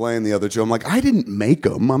you explain the other two. I'm like, I didn't make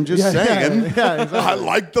them. I'm just saying. Yeah, exactly. I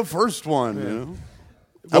like the first one. You know?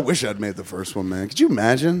 I wish I'd made the first one, man. Could you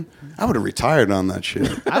imagine? I would have retired on that shit.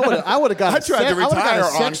 I would have got. I tried to retire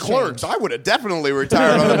on Clerks. I would have definitely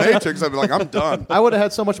retired on The Matrix. I'd be like, I'm done. I would have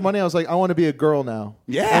had so much money. I was like, I want to be a girl now.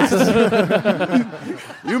 Yes.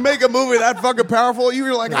 You make a movie that fucking powerful,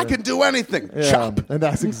 you're like, I can do anything. Yeah, Chop. and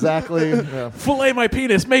that's exactly. Yeah. Fillet my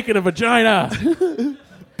penis, make it a vagina.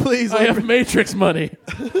 Please, I have Matrix money.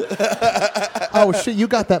 Oh shit! You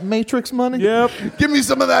got that Matrix money? Yep. Give me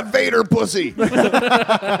some of that Vader pussy.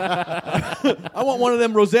 I want one of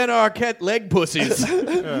them Rosanna Arquette leg pussies.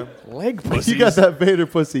 Leg pussies. You got that Vader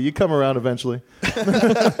pussy. You come around eventually.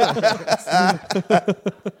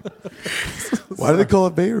 Why do they call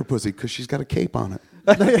it Vader pussy? Because she's got a cape on it.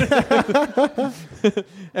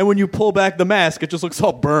 And when you pull back the mask, it just looks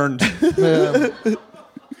all burned.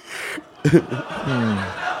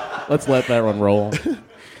 Let's let that one roll.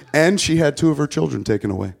 And she had 2 of her children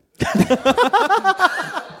taken away.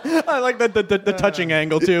 I like the touching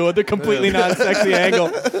angle, too. The completely non-sexy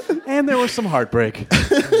angle. And there was some heartbreak.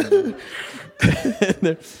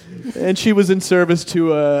 And she was in service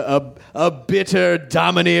to a bitter,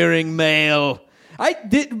 domineering male. I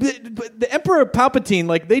did, but the Emperor Palpatine,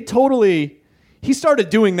 like they totally. He started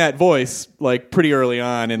doing that voice like pretty early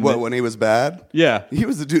on. And when he was bad? Yeah. He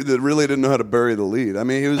was the dude that really didn't know how to bury the lead. I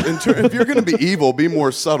mean, he was. If you're going to be evil, be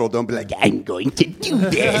more subtle. Don't be like, I'm going to do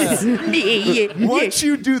this. Once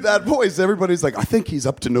you do that voice, everybody's like, I think he's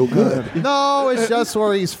up to no good. No, it's just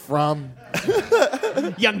where he's from.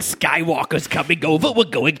 Young Skywalker's coming over. We're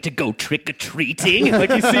going to go trick-or-treating. Like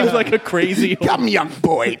he seems like a crazy. Come, young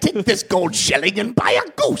boy, take this gold shilling and buy a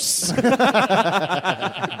goose.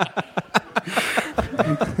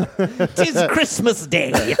 'Tis Christmas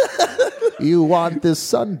Day. You want this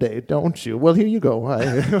Sunday, don't you? Well, here you go. One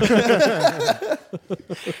of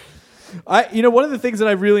the things that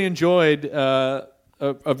I really enjoyed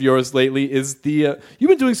of yours lately is the you've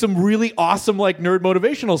been doing some really awesome like nerd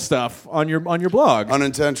motivational stuff on your blog.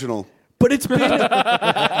 Unintentional. But it's been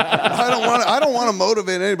I don't want to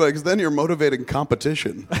motivate anybody because then you're motivating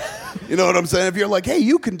competition. You know what I'm saying? If you're like, hey,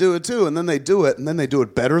 you can do it too, and then they do it, and then they do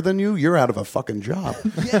it better than you, you're out of a fucking job.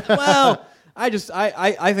 Yeah, well, I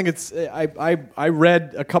think it's I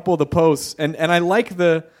read a couple of the posts and I like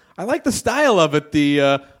the style of it.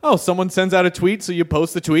 Someone sends out a tweet, so you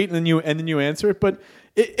post the tweet and then you answer it. But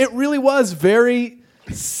it really was very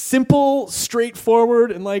simple,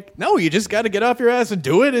 straightforward, and like, no, you just got to get off your ass and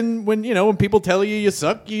do it. And when people tell you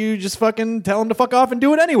suck, you just fucking tell them to fuck off and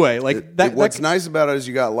do it anyway. Like what's nice about it is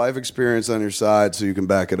you got life experience on your side, so you can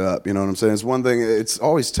back it up. You know what I'm saying? It's one thing. It's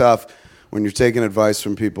always tough when you're taking advice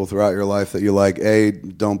from people throughout your life that you like, A,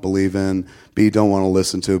 don't believe in, B, don't want to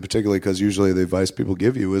listen to, particularly because usually the advice people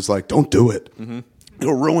give you is like, don't do it. Mm-hmm.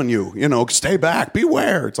 It'll ruin you. Stay back.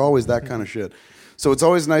 Beware. It's always that kind of shit. So it's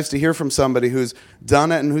always nice to hear from somebody who's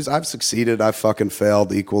done it and I've succeeded, I've fucking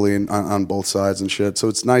failed equally on both sides and shit. So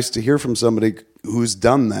it's nice to hear from somebody who's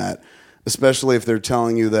done that, especially if they're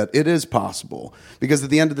telling you that it is possible. Because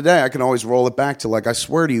at the end of the day, I can always roll it back to like, I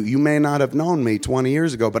swear to you, you may not have known me 20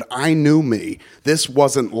 years ago, but I knew me. This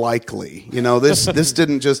wasn't likely. This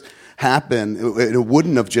didn't just happen. It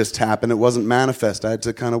wouldn't have just happened. It wasn't manifest. I had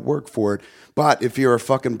to kind of work for it. But if you're a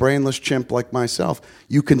fucking brainless chimp like myself,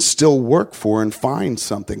 you can still work for and find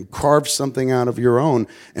something, carve something out of your own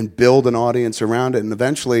and build an audience around it and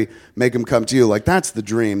eventually make them come to you. Like, that's the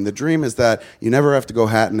dream. The dream is that you never have to go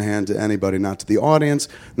hat in hand to anybody, not to the audience,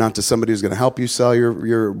 not to somebody who's going to help you sell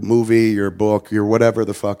your movie, your book, your whatever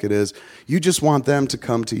the fuck it is. You just want them to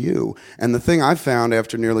come to you. And the thing I've found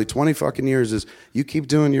after nearly 20 fucking years is you keep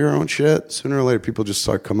doing your own shit, sooner or later people just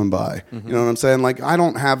start coming by. Mm-hmm. You know what I'm saying? Like, I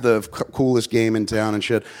don't have the coolest game in town and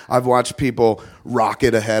shit. I've watched people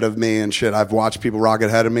rocket ahead of me and shit. I've watched people rocket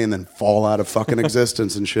ahead of me and then fall out of fucking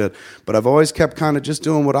existence and shit. But I've always kept kind of just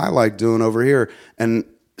doing what I like doing over here. And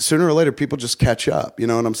sooner or later, people just catch up. You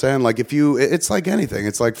know what I'm saying? Like, it's like anything.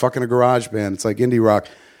 It's like fucking a garage band. It's like indie rock.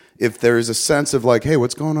 If there is a sense of like, hey,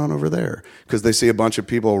 what's going on over there? Because they see a bunch of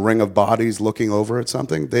people, a ring of bodies looking over at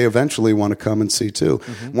something, they eventually want to come and see too.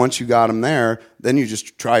 Mm-hmm. Once you got them there, then you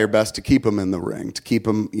just try your best to keep them in the ring, to keep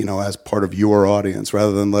them, as part of your audience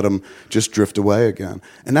rather than let them just drift away again.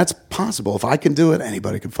 And that's possible. If I can do it,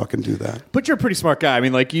 anybody can fucking do that. But you're a pretty smart guy. I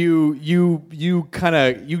mean, like you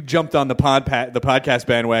jumped on the podcast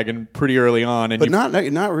bandwagon pretty early on, and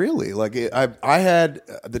not really. Like I had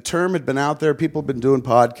the term had been out there. People have been doing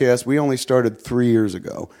podcasts. We only started 3 years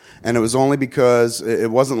ago, and it was only because it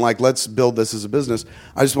wasn't like let's build this as a business.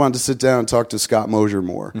 I just wanted to sit down and talk to Scott Mosier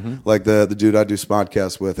more, like the dude I do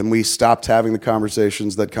Smodcast with, and we stopped having the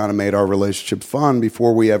conversations that kind of made our relationship fun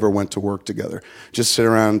before we ever went to work together. Just sit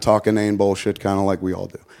around talking inane bullshit, kind of like we all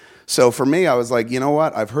do. So for me, I was like, you know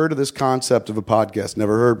what? I've heard of this concept of a podcast.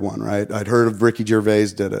 Never heard one, right? I'd heard of Ricky Gervais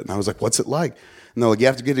did it, and I was like, what's it like? And they're like, you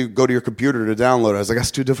have to go to your computer to download it. I was like,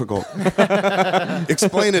 that's too difficult.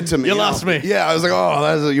 Explain it to me. You lost me. Yeah, I was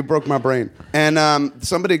like, you broke my brain. And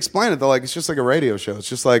somebody explained it. They're like, it's just like a radio show. It's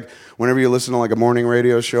just like whenever you listen to like a morning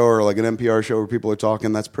radio show or like an NPR show where people are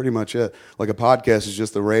talking, that's pretty much it. Like a podcast is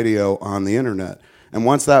just the radio on the internet. And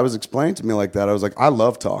once that was explained to me like that, I was like, I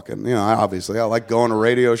love talking. I like going to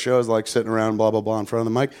radio shows, I like sitting around, blah, blah, blah, in front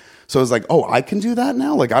of the mic. So I was like, oh, I can do that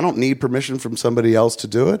now? Like, I don't need permission from somebody else to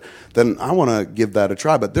do it? Then I want to give that a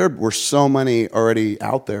try. But there were so many already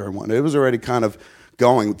out there. And it was already kind of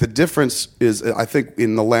going. The difference is, I think,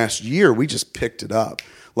 in the last year, we just picked it up.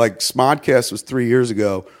 Like, Smodcast was 3 years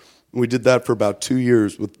ago. We did that for about 2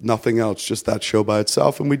 years with nothing else, just that show by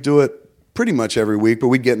itself. And we do it pretty much every week, but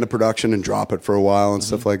we'd get into production and drop it for a while and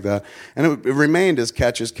stuff like that. And it remained as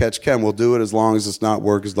catch can. We'll do it as long as it's not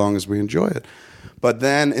work, as long as we enjoy it. But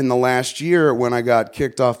then in the last year, when I got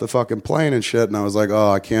kicked off the fucking plane and shit, and I was like,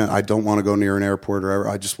 oh, I don't want to go near an airport, or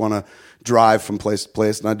I just want to drive from place to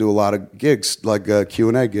place. And I do a lot of gigs, like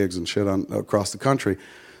Q&A gigs and shit across the country.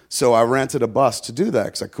 So I rented a bus to do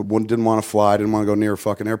that because didn't want to fly, didn't want to go near a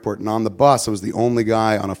fucking airport. And on the bus, I was the only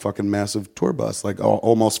guy on a fucking massive tour bus, like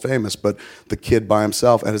almost famous, but the kid by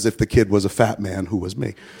himself, and as if the kid was a fat man who was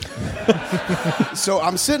me. So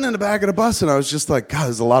I'm sitting in the back of the bus, and I was just like, God,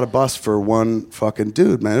 there's a lot of bus for one fucking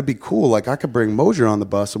dude, man. It'd be cool. Like, I could bring Mosier on the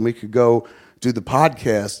bus, and we could go do the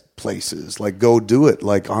podcast places, like go do it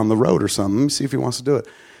like on the road or something. Let me see if he wants to do it.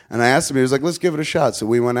 And I asked him, he was like, let's give it a shot. So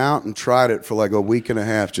we went out and tried it for like a week and a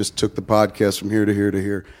half, just took the podcast from here to here to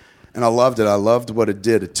here. And I loved it. I loved what it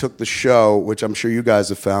did. It took the show, which I'm sure you guys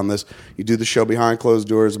have found this. You do the show behind closed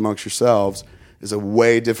doors amongst yourselves. Is a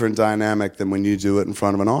way different dynamic than when you do it in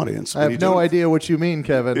front of an audience. I have no idea what you mean,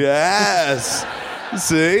 Kevin. Yes.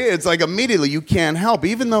 See, it's like immediately you can't help.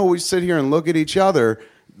 Even though we sit here and look at each other,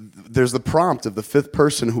 there's the prompt of the fifth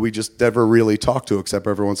person who we just never really talk to, except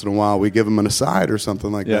every once in a while we give him an aside or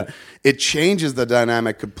something like that. It changes the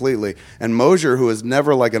dynamic completely. And Mosier, who is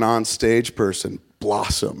never like an on-stage person,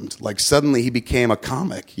 blossomed. Like suddenly he became a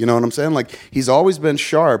comic. You know what I'm saying? Like he's always been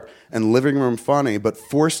sharp and living room funny, but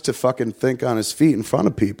forced to fucking think on his feet in front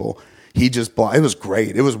of people. It was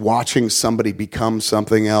great. It was watching somebody become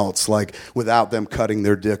something else, like without them cutting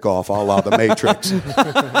their dick off, a la The Matrix.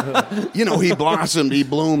 You know, he blossomed, he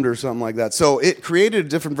bloomed or something like that. So it created a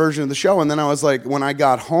different version of the show. And then I was like, when I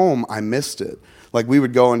got home, I missed it. Like we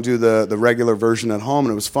would go and do the regular version at home,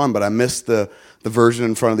 and it was fun, but I missed the version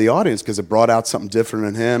in front of the audience because it brought out something different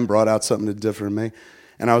in him, brought out something different in me.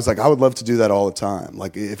 And I was like, I would love to do that all the time.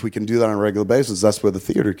 Like, if we can do that on a regular basis, that's where the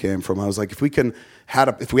theater came from. I was like, if we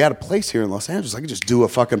had a place here in Los Angeles, I could just do a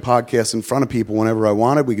fucking podcast in front of people whenever I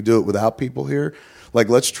wanted. We could do it without people here. Like,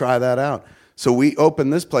 let's try that out. So we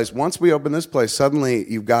opened this place. Once we opened this place, suddenly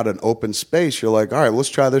you've got an open space. You're like, all right, let's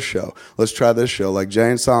try this show. Let's try this show. Like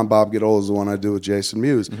Jay and Silent Bob Get Old is the one I do with Jason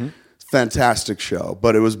Mewes. Mm-hmm. Fantastic show,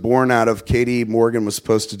 but it was born out of Katie Morgan was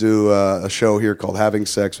supposed to do a show here called Having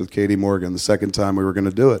Sex with Katie Morgan the second time we were going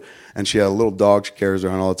to do it, and she had a little dog she carries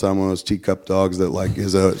around all the time, one of those teacup dogs that like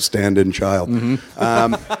is a stand-in child.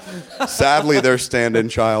 Mm-hmm. Sadly, their stand-in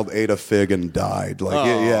child ate a fig and died. Like,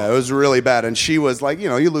 it was really bad, and she was like, you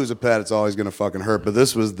know, you lose a pet, it's always going to fucking hurt, but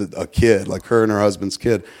this was a kid, like her and her husband's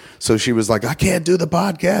kid, so she was like, I can't do the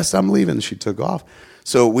podcast, I'm leaving, and she took off.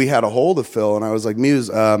 So we had a hold of Phil, and I was like, Muse,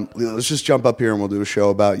 let's just jump up here and we'll do a show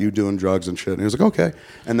about you doing drugs and shit. And he was like, okay.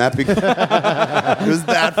 And that it was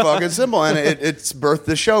that fucking simple. And it's birthed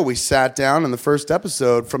the show. We sat down in the first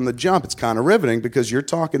episode from the jump. It's kind of riveting because you're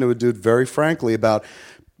talking to a dude very frankly about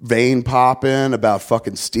vein popping, about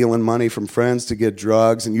fucking stealing money from friends to get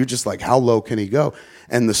drugs. And you're just like, how low can he go?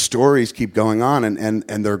 And the stories keep going on,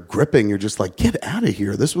 and they're gripping. You're just like, get out of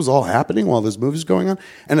here. This was all happening while this movie's going on.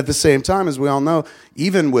 And at the same time, as we all know,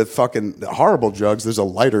 even with fucking horrible drugs, there's a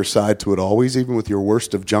lighter side to it always, even with your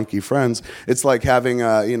worst of junkie friends. It's like having,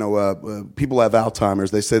 people have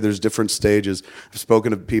Alzheimer's. They say there's different stages. I've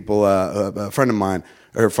spoken to people, a friend of mine,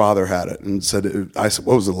 her father had it, and said, I said,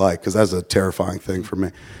 what was it like? Because that's a terrifying thing for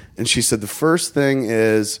me. And she said, the first thing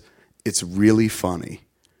is, it's really funny.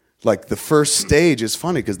 Like, the first stage is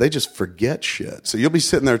funny because they just forget shit. So you'll be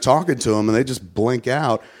sitting there talking to them, and they just blink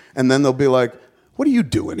out, and then they'll be like, what are you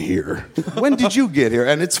doing here? When did you get here?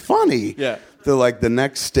 And it's funny. Yeah. They're like, the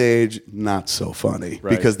next stage, not so funny.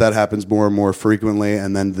 Right. Because that happens more and more frequently,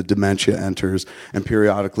 and then the dementia enters, and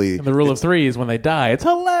periodically... And the rule of three is when they die. It's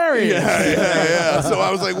hilarious. Yeah. So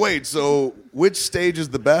I was like, wait, so which stage is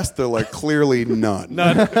the best? They're like, clearly none.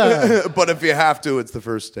 But if you have to, it's the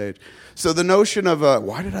first stage. So the notion of,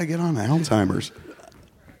 why did I get on Alzheimer's?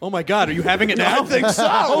 Oh my God, are you having it now? I think so.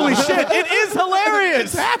 Holy shit, it is hilarious.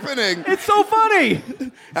 It's happening. It's so funny.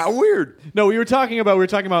 How weird. No, we were talking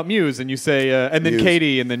about Muse, and you say, and then Muse.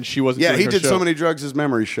 Katie, and then she wasn't. Yeah, doing he her did show. so many drugs, his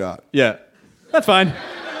memory shot. Yeah, that's fine.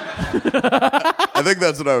 I think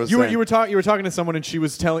that's what I was saying. You were talking to someone, and she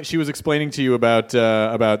was explaining to you about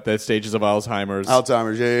the stages of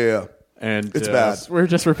Alzheimer's. Yeah. And it's bad. We're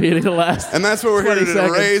just repeating the last. And that's what we're here to do,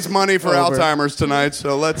 seconds. raise money for Over. Alzheimer's tonight.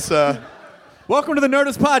 So let's. Welcome to the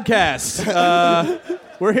Nerdist Podcast.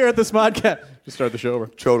 We're here at the Smodcastle. Just start the show over.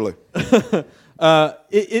 Totally.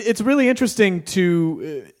 It's really interesting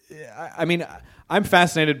to. I mean, I'm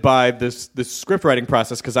fascinated by this script writing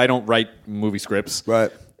process because I don't write movie scripts.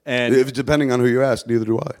 Right. And depending on who you ask, neither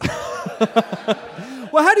do I.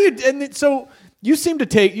 Well, how do you? And so you seem to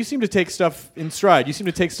take stuff in stride. You seem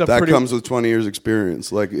to take stuff. That comes with 20 years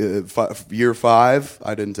experience. Like year 5,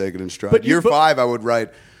 I didn't take it in stride. But year 5, I would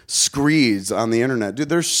write screeds on the internet. Dude,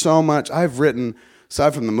 there's so much. I've written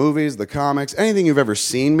aside from the movies, the comics, anything you've ever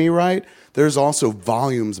seen me write, there's also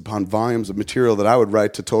volumes upon volumes of material that I would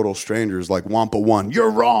write to total strangers like Wampa One. You're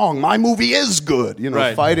wrong. My movie is good. You know,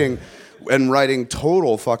 Right. fighting and writing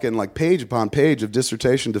total fucking like page upon page of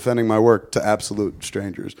dissertation defending my work to absolute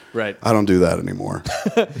strangers. Right. I don't do that anymore.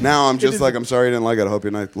 Now I'm just like, I'm sorry you didn't like it. I hope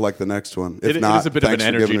you like the next one. If It not, is a bit of thanks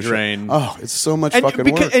an for energy giving a shit. drain. Oh, it's so much fucking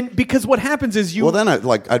work. And because what happens is you. Well, then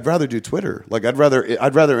I'd rather do Twitter. Like I'd rather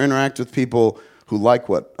interact with people who like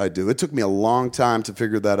what I do. It took me a long time to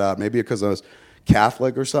figure that out. Maybe because I was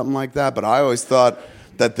Catholic or something like that. But I always thought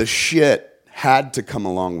that the shit had to come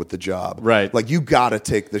along with the job. Right. Like you got to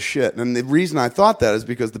take the shit. And the reason I thought that is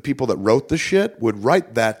because the people that wrote the shit would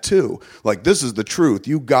write that too. Like this is the truth.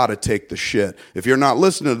 You got to take the shit. If you're not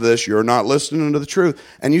listening to this, you're not listening to the truth.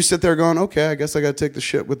 And you sit there going, okay, I guess I got to take the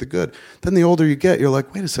shit with the good. Then the older you get, you're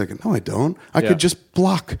like, wait a second. No, I don't. I could just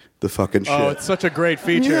block the fucking shit. Oh, it's such a great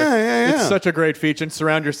feature. Yeah. It's such a great feature. And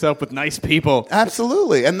surround yourself with nice people.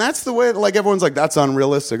 Absolutely. And that's the way, like, everyone's like, that's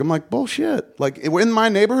unrealistic. I'm like, bullshit. Like, in my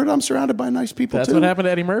neighborhood, I'm surrounded by nice people, That's too. what happened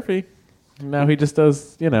to Eddie Murphy. Now he just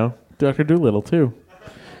does, Dr. Dolittle, too.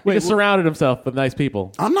 He just surrounded himself with nice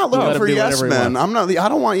people. I'm not Let looking him for do yes whatever he men. wants. I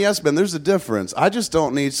don't want yes men. There's a difference. I just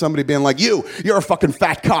don't need somebody being like, you're a fucking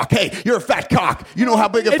fat cock. Hey, you're a fat cock. You know how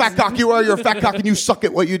big a fat cock you are? You're a fat cock and you suck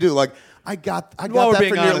at what you do. Like, I got While we're that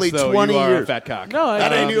being for nearly honest, though, 20 you are years. a fat cock. No,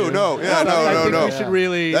 That ain't you. No. Yeah, I think no. we should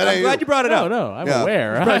really. That I'm ain't glad you. you brought it up. No, I'm Yeah.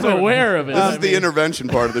 aware. I'm aware of it. This is the intervention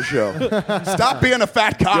part of the show. Stop being a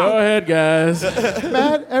fat cock. Go ahead, guys.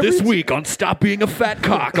 Matt, This week on Stop Being a Fat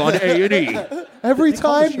Cock on A&E. every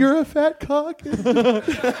time you're a fat cock.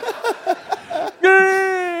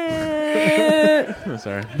 I'm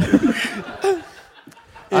sorry.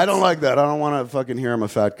 I don't like that. I don't want to fucking hear I'm a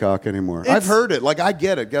fat cock anymore. I've heard it. Like, I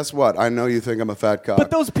get it. Guess what? I know you think I'm a fat cock. But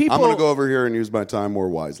those people- I'm going to go over here and use my time more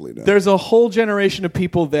wisely now. There's a whole generation of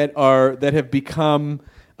people that have become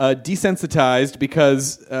desensitized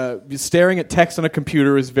because staring at text on a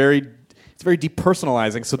computer is very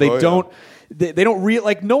depersonalizing. So they don't. They don't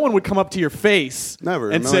like no one would come up to your face Never,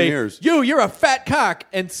 in and a say, million years. you're a fat cock.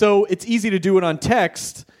 And so it's easy to do it on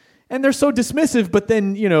text. And they're so dismissive, but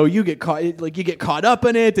then you get caught up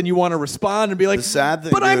in it, and you want to respond and be like, The sad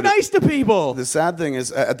thing, "But I'm dude, nice to people." The sad thing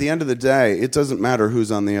is, at the end of the day, it doesn't matter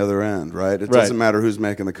who's on the other end, right? It doesn't matter who's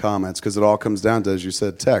making the comments because it all comes down to, as you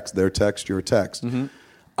said, text. Their text, your text. Mm-hmm.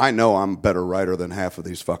 I know I'm a better writer than half of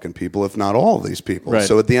these fucking people, if not all of these people. Right.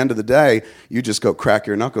 So at the end of the day, you just go crack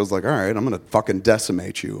your knuckles like, all right, I'm going to fucking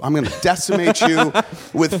decimate you. I'm going to decimate you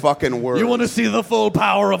with fucking words. You want to see the full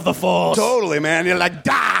power of the Force? Totally, man. You're like,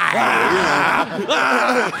 die!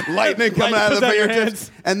 Lightning coming out of the comes out your fingertips.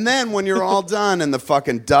 hands. And then when you're all done and the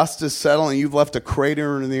fucking dust is settling, you've left a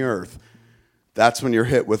crater in the earth. That's when you're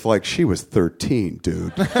hit with like, she was 13,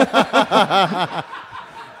 dude.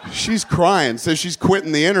 She's crying, says she's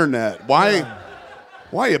quitting the internet. Why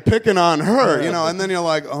are you picking on her? And then you're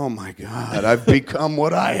like, oh my God, I've become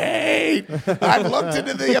what I hate. I've looked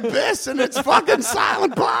into the abyss and it's fucking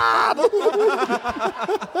Silent Bob.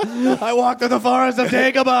 I walked through the forest of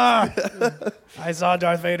Dagobah. I saw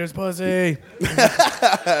Darth Vader's pussy.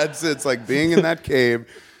 It's like being in that cave,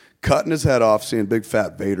 cutting his head off, seeing big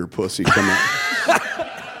fat Vader pussy come out.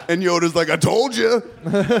 And Yoda's like, I told you.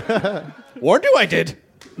 Warned you, I did.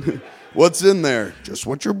 What's in there? Just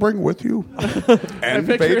what you bring with you. And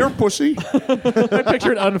Vader pussy. I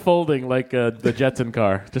picture it unfolding like the Jetson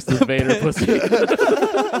car. Just this Vader pussy.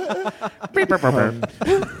 The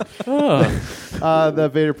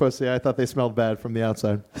Vader pussy, I thought they smelled bad from the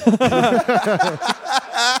outside.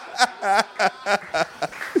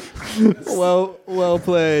 Well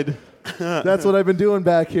played. That's what I've been doing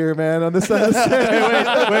back here, man, on this side of the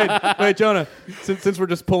stage. Wait, Jonah. Since we're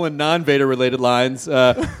just pulling non-Vader related lines,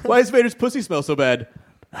 why does Vader's pussy smell so bad?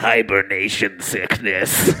 Hibernation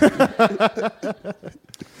sickness. That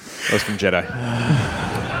was from Jedi.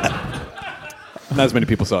 Not as many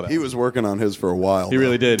people saw that. He was working on his for a while. He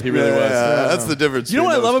really did. He really was. That's the difference. You know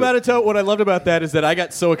what I between love those about it, Toad? What I loved about that is that I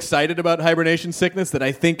got so excited about hibernation sickness that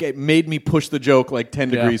I think it made me push the joke like 10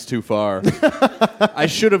 degrees too far. I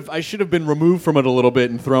should have been removed from it a little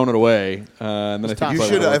bit and thrown it away. And then I think You it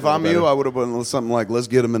should. would've If I'm worked you, better. I would have been something like, "Let's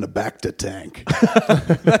get him in the back to tank."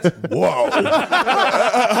 Whoa!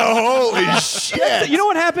 Holy shit! You know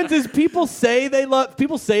what happens is people say they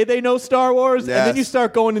know Star Wars, and Yes. then you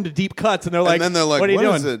start going into deep cuts, and they're like, then they're like, What are you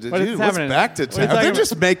what is doing? it? Did What is you, what's happening? back to What are you town? They're talking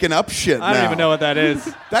just making up shit now. I don't even know what that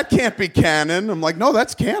is. That can't be canon. I'm like, no,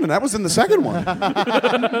 that's canon. That was in the second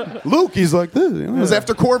one. Luke, he's like this. It was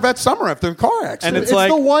after Corvette Summer, after the car accident. And It's like-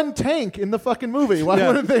 the one tank in the fucking movie. Why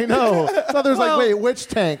wouldn't they know? So there's Well- like, wait, which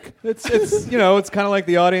tank? It's it's kind of like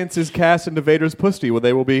the audience is cast into Vader's pussy, where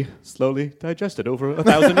they will be slowly digested over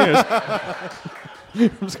 1,000 years. I'm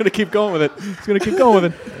just gonna keep going with it.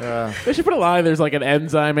 They should put a line. There's like an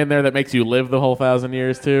enzyme in there that makes you live the whole 1,000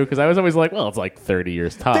 years too. Because I was always like, well, it's like 30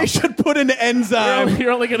 years tops. They should put an enzyme.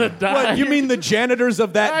 You're only gonna die. What, you mean the janitors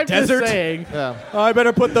of that I'm desert? Just saying. Yeah. Oh, I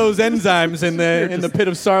better put those enzymes in the pit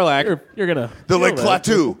of Sarlacc. You're gonna. They're like, kill that.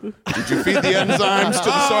 Klaatu, did you feed the enzymes to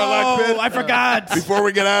the Sarlacc pit? I forgot. Before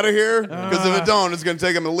we get out of here? Because if it don't, it's going to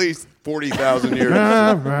take them at least 40,000 years.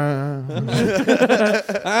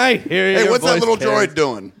 I hear you. Hey, what's that little droid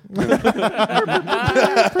doing?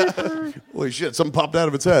 Holy shit, something popped out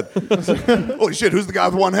of its head. Holy shit, who's the guy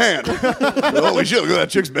with one hand? Holy shit, look at that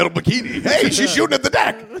chick's metal bikini. Hey, she's shooting at the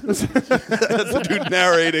deck. That's the dude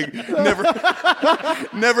narrating,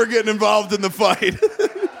 never getting involved in the fight.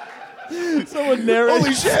 Someone narrates.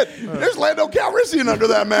 Holy shit, there's Lando Calrissian under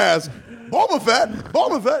that mask. Boba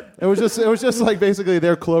Fett. It was just like basically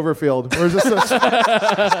their Cloverfield. Where it's just it's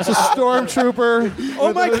a stormtrooper.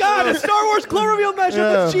 Oh my God! A Star Wars Cloverfield mashup.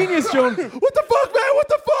 Yeah. That's genius, Joan. What the fuck, man? What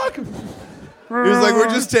the fuck? He was like, we're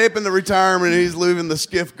just taping the retirement. He's leaving the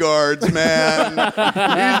skiff guards, man.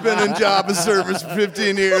 He's been in Jabba's service for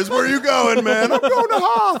 15 years. Where are you going, man? I'm going to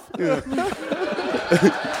Hoth.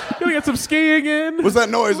 Gonna get some skiing in. What's that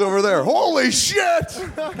noise over there? Holy shit!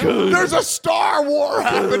 There's a Star War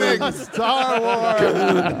happening. Star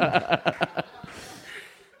Wars.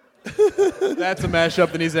 That's a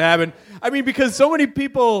mashup that needs to happen. I mean, because so many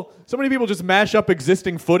people just mash up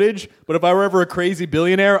existing footage. But if I were ever a crazy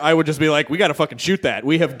billionaire, I would just be like, "We got to fucking shoot that.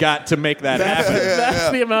 We have got to make that happen."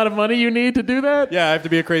 That's the amount of money you need to do that. Yeah, I have to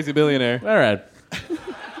be a crazy billionaire. All right.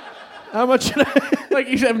 How much should I? Like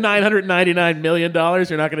you should have $999 million.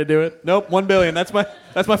 You're not going to do it. Nope, $1 billion. That's my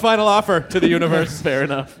final offer to the universe. Fair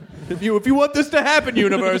enough. If you want this to happen,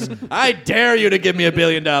 universe, I dare you to give me $1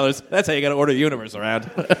 billion. That's how you got to order the universe around.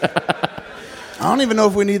 I don't even know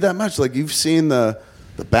if we need that much. Like, you've seen the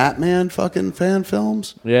Batman fucking fan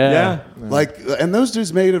films? Yeah. Like, and those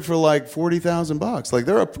dudes made it for like $40,000. Like,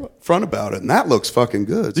 they're up front about it, and that looks fucking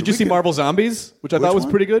good. Did you see Marvel Zombies, which I thought was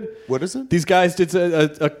one? pretty good? What is it? These guys did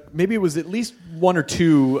maybe it was at least one or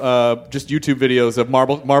two just YouTube videos of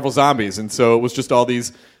Marvel Zombies, and so it was just all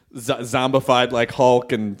these zombified like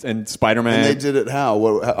Hulk and Spider-Man. And they did it how?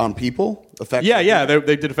 What, on people? Effects? Yeah.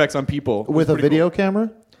 They did effects on people With a video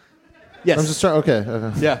camera? Yes. I'm just trying. Okay.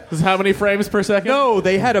 Yeah. This is how many frames per second? No,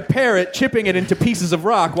 they had a parent chipping it into pieces of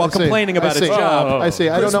rock while I see. complaining about I see. its job. I see.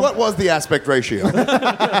 I don't Chris, know. what was the aspect ratio? It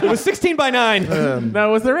was 16:9.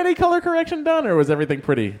 Now, was there any color correction done, or was everything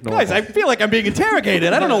pretty normal? Guys, I feel like I'm being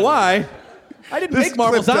interrogated. I don't know why. I didn't This make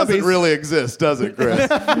Marvel clip Zombies. doesn't really exist, does it, Chris?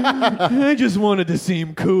 I just wanted to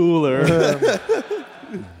seem cooler.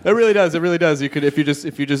 It really does. It really does. You could if you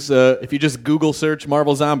just Google search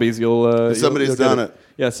Marvel Zombies, you'll Somebody's you'll get done it.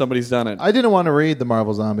 Yeah, somebody's done it. I didn't want to read the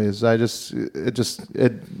Marvel Zombies.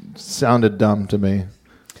 It sounded dumb to me.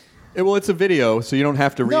 Well, it's a video, so you don't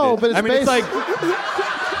have to read No, it. but it's I mean, it's based-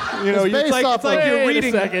 like you know, It's it's based like, off it's like of- you're Wait a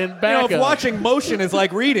reading. second, back if up. watching motion is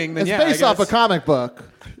like reading, then It's yeah, based I off a guess. comic book.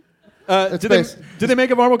 Did they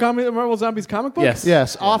make a Marvel Zombies comic book? Yes.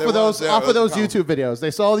 Yes, off there of those was- yeah, off it of was those a comic. YouTube videos.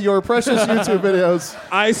 They saw your precious YouTube videos.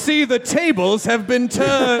 I see the tables have been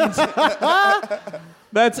turned.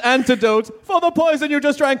 That's antidote for the poison you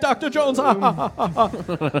just drank, Dr. Jones.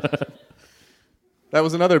 That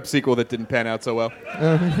was another sequel that didn't pan out so well.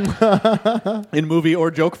 In movie or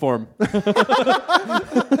joke form.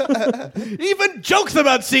 Even jokes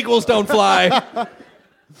about sequels don't fly.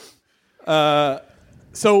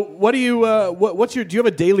 So what do you what's your do you have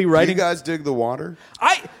a daily Do you writing? guys dig the water?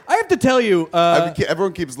 I have to tell you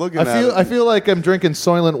Everyone keeps looking at it. I feel like I'm drinking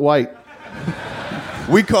Soylent White.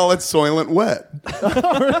 We call it Soylent Wet.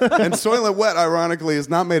 And Soylent Wet, ironically, is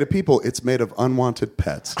not made of people. It's made of unwanted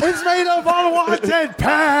pets. It's made of unwanted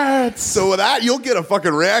pets. So with that, you'll get a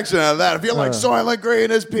fucking reaction out of that. If you're like, Soylent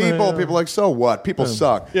Green is people, people are like, so what? People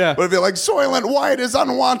suck. Yeah. But if you're like, Soylent White is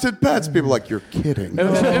unwanted pets, people are like, you're kidding.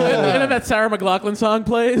 And then that Sarah McLachlan song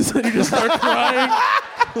plays, and you just start crying.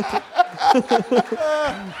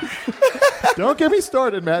 Don't get me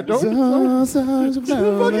started, Matt. Don't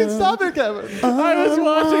fucking stop it, Kevin.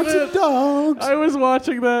 I was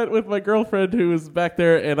watching that with my girlfriend who was back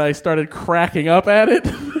there, and I started cracking up at it.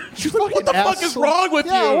 She's like, what the fuck is wrong with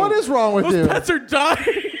you? Yeah, what is wrong with you? Those pets are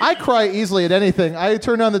dying. I cry easily at anything. I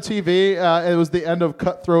turned on the TV. It was the end of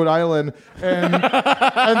Cutthroat Island, and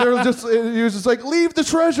there was he was just like, leave the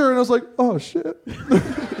treasure, and I was like, oh shit.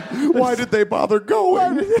 Why did they bother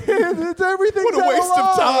going? It's everything. What a waste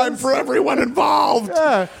of time for everyone involved.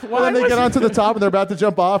 Yeah. Well, then they get onto the top and they're about to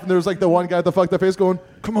jump off, and there's like the one guy with the fucked up face going,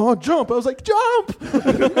 come on, jump. I was like, jump.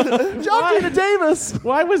 Jump, Gina Davis.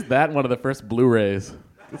 Why was that one of the first Blu-rays?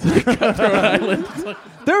 Cutthroat Island.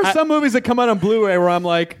 There are some movies that come out on Blu-ray where I'm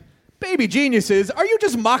like, baby geniuses, are you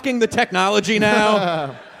just mocking the technology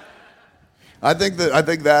now? I think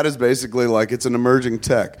that is basically like it's an emerging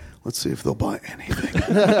tech. Let's see if they'll buy anything.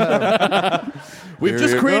 We've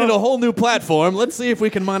just created a whole new platform. Let's see if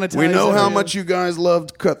we can monetize. We know how much you guys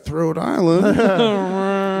loved Cutthroat Island.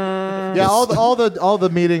 Yeah, all the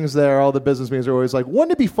meetings there, all the business meetings are always like,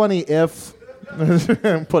 wouldn't it be funny if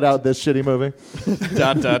put out this shitty movie? ...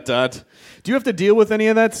 Do you have to deal with any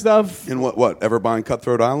of that stuff? In what? Ever buying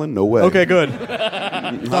Cutthroat Island? No way. Okay, good. I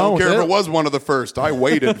don't care if it was one of the first. I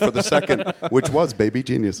waited for the second, which was Baby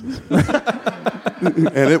Geniuses.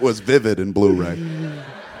 And it was vivid in Blu-ray.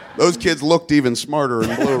 Those kids looked even smarter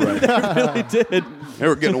in Blu-ray. They really did. They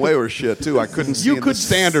were getting away with shit, too. I couldn't see the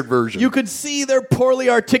standard version. You could see their poorly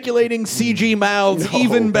articulating CG mouths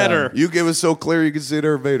even better. You gave us so clear you could see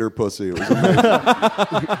their Vader pussy. It was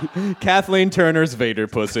amazing. Kathleen Turner's Vader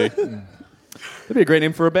pussy. That'd be a great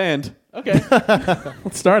name for a band. Okay.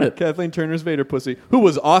 Let's start it. Kathleen Turner's Vader pussy, who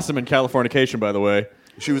was awesome in Californication, by the way.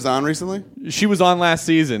 She was on recently? She was on last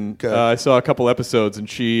season. Okay. I saw a couple episodes, and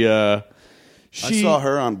I saw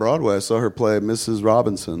her on Broadway. I saw her play Mrs.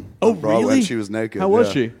 Robinson. Oh, on Broadway, really? And she was naked. How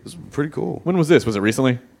was she? It was pretty cool. When was this? Was it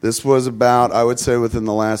recently? This was about, I would say, within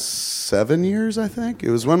the last 7 years, I think.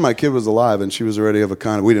 It was when my kid was alive, and she was already of a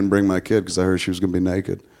kind. We didn't bring my kid because I heard she was going to be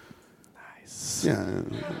naked. Nice. Yeah.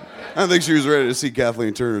 I don't think she was ready to see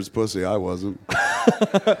Kathleen Turner's pussy. I wasn't.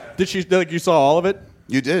 Did she, like, you saw all of it?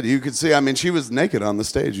 You did. You could see. I mean, she was naked on the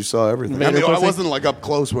stage. You saw everything. Made I mean, her I pussy? wasn't like up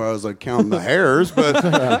close where I was like counting the hairs, but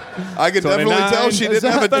I could definitely tell she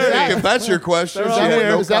didn't have a dick. If that's your question,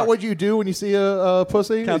 Is that what you do when you see a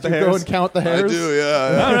pussy? Count the You go hairs? and count the hairs? I do?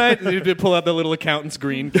 Yeah. All right. You pull out the little accountant's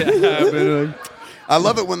green tab. I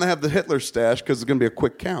love it when they have the Hitler stash because it's going to be a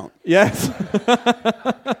quick count. Yes.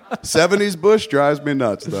 70s Bush drives me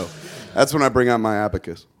nuts, though. That's when I bring out my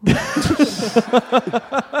abacus.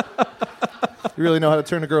 You really know how to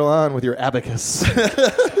turn a girl on with your abacus.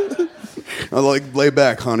 I'm like, lay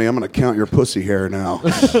back, honey. I'm going to count your pussy hair now.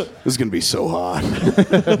 This is going to be so hot.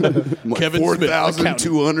 Like Kevin Smith,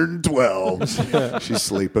 4,212. She's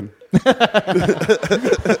sleeping.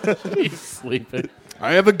 He's sleeping.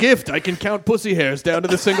 I have a gift. I can count pussy hairs down to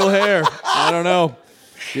the single hair. I don't know.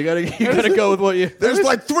 You gotta go with what you. There's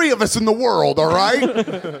like 3 of us in the world, all right?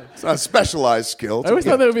 It's not a specialized skill. I always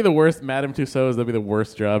thought that would be the worst. Madame Tussauds, that'd be the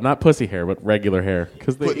worst job. Not pussy hair, but regular hair.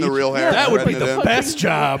 Putting the real hair. That would be threading it the in. best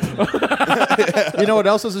job. You know what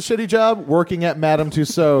else is a shitty job? Working at Madame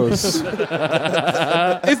Tussauds.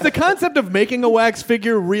 Is the concept of making a wax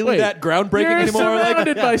figure really that groundbreaking You're anymore?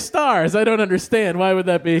 surrounded by stars. I don't understand. Why would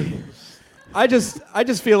that be? I just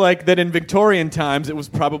feel like that in Victorian times it was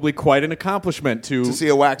probably quite an accomplishment to see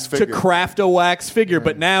a wax figure. to craft a wax figure,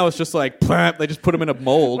 but now it's just like they just put them in a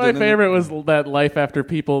mold. My and then favorite was that Life After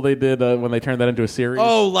People they did when they turned that into a series.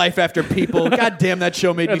 Oh, Life After People! God damn, that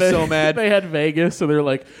show made me so mad. They had Vegas, so they're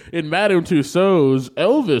like, in Madame Tussauds,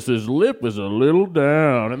 Elvis's lip is a little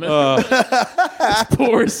down, and then this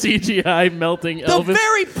poor CGI melting The Elvis.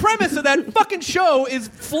 very premise of that fucking show is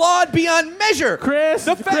flawed beyond measure. Chris,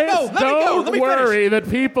 no, don't let me worry finish.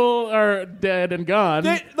 that people are dead and gone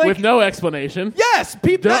They, like- with no explanation. Yes,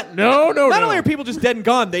 people. No. Not only are people just dead and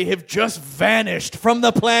gone, they have just vanished from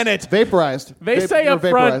the planet. Vaporized. They say You're up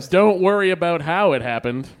front, vaporized. don't worry about how it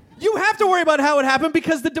happened. You have to worry about how it happened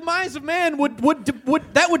because the demise of man would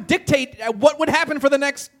dictate what would happen for the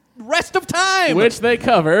next rest of time. Which they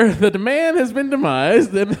cover. The man has been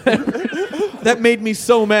demised. And that made me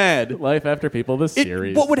so mad. Life After People, the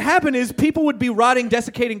series. What would happen is people would be rotting,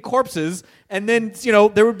 desiccating corpses, and then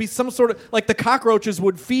there would be some sort of like the cockroaches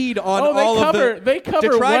would feed on all of the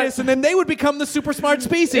detritus, and then they would become the super smart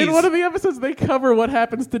species. In one of the episodes, they cover what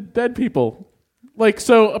happens to dead people. Like,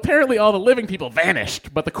 so apparently all the living people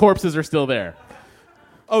vanished, but the corpses are still there.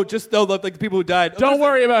 Oh, just like the people who died. Don't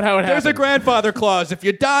worry about how it happened. There's a grandfather clause. If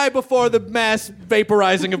you die before the mass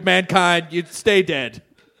vaporizing of mankind, you stay dead.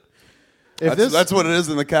 That's what it is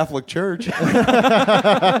in the Catholic Church.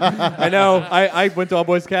 I know. I went to all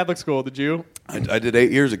boys Catholic school. Did you? I did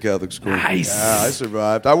 8 years at Catholic school. Nice. Yeah, I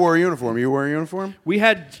survived. I wore a uniform. You wear a uniform? We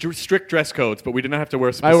had strict dress codes, but we did not have to wear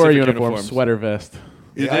I specific wore a uniform, uniforms. sweater vest.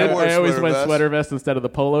 You Yeah, did? wore a I always sweater went vest. sweater vest instead of the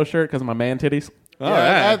polo shirt because of my man titties. All I right.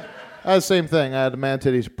 had the same thing. I had a man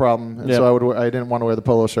titties problem, and Yep. so I didn't want to wear the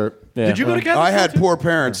polo shirt. Yeah. Did you go to Catholic I school had too? poor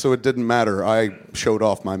parents, so it didn't matter. I showed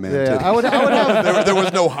off my man Yeah, titties. I would have. There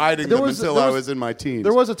was no hiding them until there I was- was in my teens.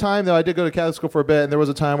 There was a time though I did go to Catholic school for a bit, and there was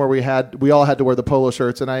a time where we all had to wear the polo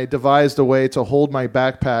shirts, and I devised a way to hold my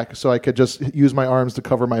backpack so I could just use my arms to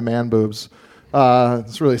cover my man boobs.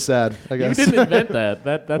 It's really sad, I You guess. didn't invent that.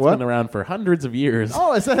 That's What? been around for hundreds of years.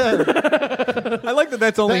 Oh, is that I like that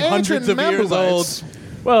that's only the hundreds ancient of years old. Mamlulites?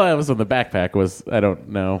 Well, that was when the backpack was. I don't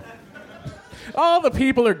know. All the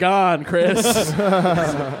people are gone, Chris. Infuriating.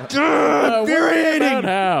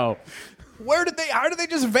 How? How did they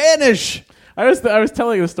just vanish? I was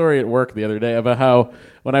telling a story at work the other day about how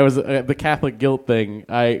when I was at the Catholic guilt thing,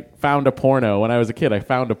 I found a porno. When I was a kid, I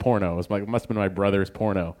found a porno. It must have been my brother's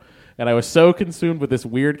porno. And I was so consumed with this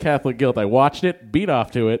weird Catholic guilt, I watched it, beat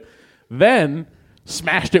off to it, then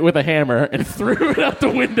smashed it with a hammer and threw it out the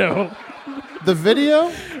window. The video?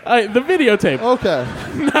 The videotape, Okay.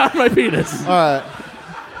 not my penis. All right.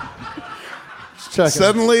 Just checking.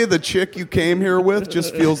 Suddenly, the chick you came here with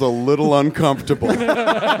just feels a little uncomfortable.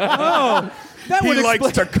 That He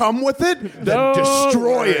likes to come with it, then No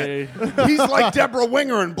destroy way. it. He's like Deborah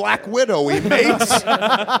Winger in Black Widow. He mates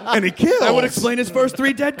and he kills. That would explain his first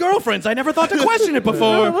 3 dead girlfriends. I never thought to question it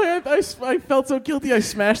before. I felt so guilty. I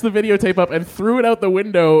smashed the videotape up and threw it out the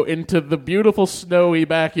window into the beautiful snowy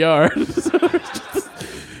backyard.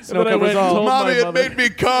 Snow covers all. Mommy, it made me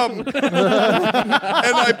come. And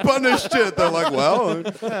I punished it. They're like, well,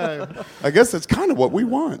 I guess that's kind of what we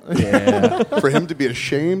want. Yeah. For him to be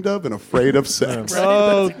ashamed of and afraid of sex.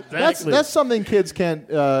 That's Exactly. something kids can't.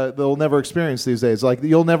 They'll never experience these days. Like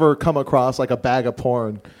you'll never come across like a bag of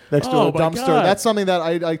porn next to Oh, a my dumpster. God. That's something that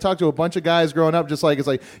I talked to a bunch of guys growing up. Just like it's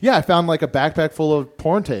like, yeah, I found like a backpack full of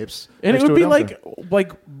porn tapes. And it next would to a be dumpster.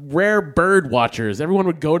 like rare bird watchers. Everyone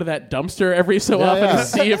would go to that dumpster every so Yeah, often yeah. to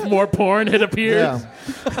see if more porn had appeared.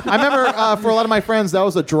 Yeah, I remember for a lot of my friends that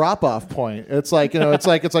was a drop-off point. It's like it's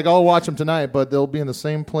like I'll watch them tonight, but they'll be in the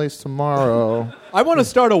same place tomorrow. I want to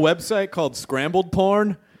start a website called Scrambled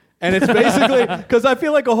Porn, and it's basically because I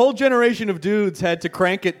feel like a whole generation of dudes had to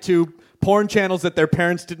crank it to porn channels that their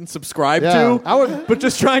parents didn't subscribe Yeah, to, but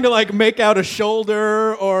just trying to like make out a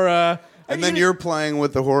shoulder or And then you're playing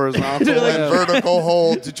with the horizontal and vertical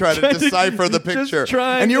hold to try to decipher the just picture.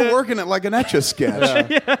 trying And you're to- working it like an Etch-a-Sketch.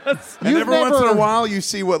 yes. And You've every once in never- a while, you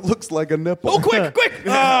see what looks like a nipple. Oh, quick! Oh,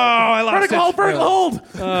 I lost Vertical hold.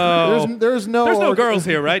 There's no There's no girls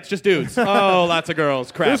here, right? It's just dudes. Oh, lots of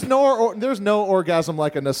girls. Crap. There's no orgasm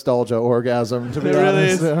like a nostalgia orgasm. To be There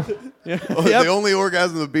really honest, is. Yeah. The only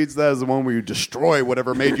orgasm that beats that is the one where you destroy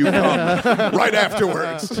whatever made you come right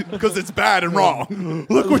afterwards because it's bad and wrong.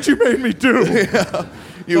 Look what you made me do.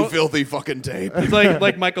 You filthy fucking tape. It's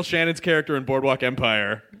like Michael Shannon's character in Boardwalk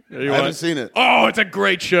Empire. I haven't seen it. Oh, it's a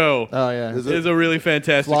great show. Oh yeah. Is It is a really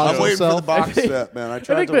fantastic Lots I'm show. waiting for the yourself? box set, man. I I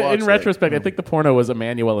tried think to that watch in that. retrospect, I think the porno was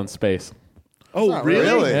Emmanuel in space. Oh, not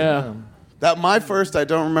Really? Yeah. That my first, I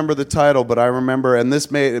don't remember the title, but I remember, and this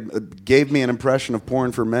gave me an impression of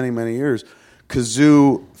porn for many, many years.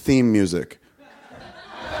 Kazoo theme music.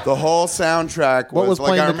 The whole soundtrack What was like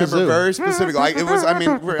playing I the remember kazoo? very specific. Like it was. I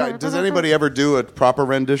mean, does anybody ever do a proper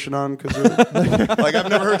rendition on kazoo? Like I've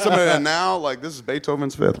never heard somebody. And now, like this is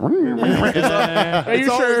Beethoven's Fifth. Are you It's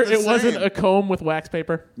sure always the it wasn't same. a comb with wax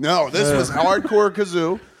paper? No, this was hardcore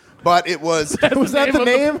kazoo, but it was. Was that the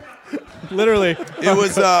name? Literally. It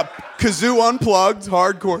was kazoo unplugged,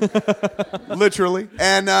 hardcore, literally.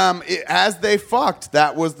 And as they fucked,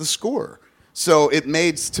 that was the score. So it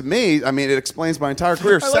made, to me, I mean, it explains my entire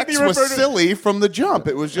career. like Sex you was referred to- silly from the jump.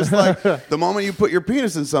 It was just like the moment you put your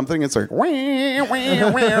penis in something, it's like. I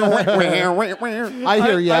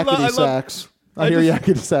hear yakety love- sax. I hear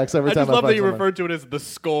yakety sax every I time just love I that you find referred to it as the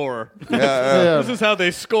score. Yeah. This is how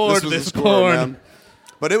they scored This was this the score, porn. man.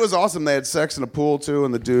 But it was awesome. They had sex in a pool too,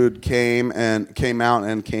 and the dude came out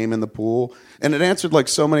and came in the pool, and it answered like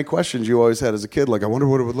so many questions you always had as a kid. Like, I wonder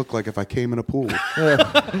what it would look like if I came in a pool.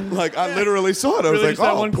 Like, I literally saw it. I was Really like, just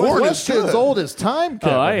that oh, one porn is Questions good. old as time,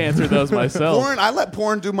 Kevin. Oh, I answered those myself. Porn. I let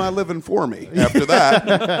porn do my living for me. After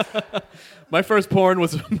that, My first porn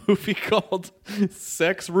was a movie called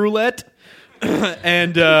Sex Roulette.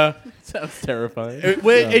 and Sounds terrifying.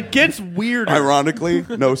 it gets weirder. Ironically,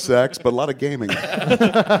 no sex, but a lot of gaming.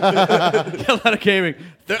 A lot of gaming.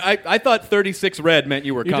 I thought 36 red meant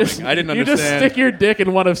you were coming. I didn't understand. You just stick your dick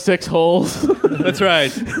in one of 6 holes. That's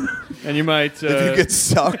right. And you might... If you get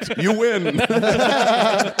sucked, you win.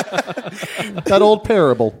 That old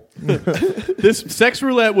parable. This sex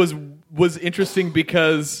roulette was interesting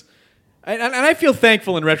because... And I feel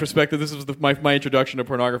thankful in retrospect that this was my introduction to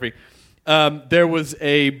pornography. There was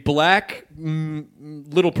a black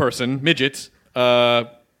little person, midget,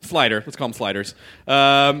 slider. Let's call them sliders.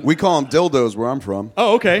 We call them dildos where I'm from.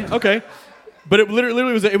 Oh, okay. But it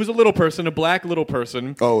literally was a little person, a black little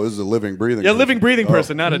person. Oh, this is a living, breathing. Yeah, living, breathing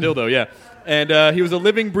person, not a dildo. Yeah, and he was a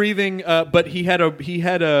living, breathing, but he had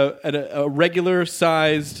a regular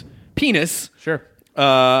sized penis. Sure.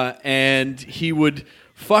 And he would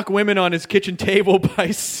fuck women on his kitchen table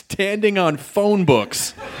by standing on phone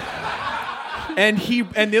books. And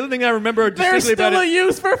the other thing I remember distinctly There's still about a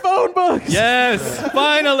use for phone books. Yes,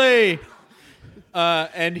 finally.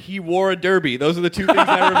 And he wore a derby. Those are the two things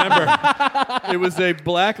I remember. It was a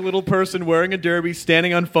black little person wearing a derby,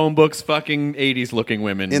 standing on phone books, fucking 80s looking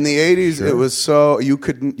women. In the 80s, it was so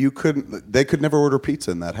they could never order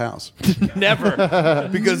pizza in that house. Never.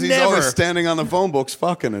 Because he's Never. always standing on the phone books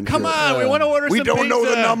fucking and Come shit. on, we want to order We some don't pizza. know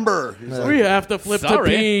the number. We have to flip Sorry.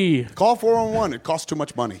 to P. Call 411. It costs too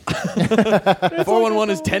much money. 411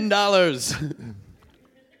 is $10.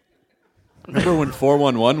 Remember when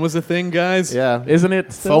 411 was a thing, guys? Yeah. Isn't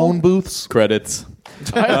it still? Phone booths. Credits.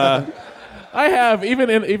 I have,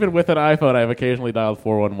 even with an iPhone, I've occasionally dialed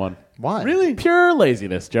 411. Why? Really? Pure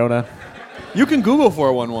laziness, Jonah. You can Google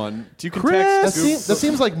 411. You can text. That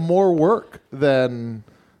seems like more work than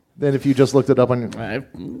if you just looked it up on your...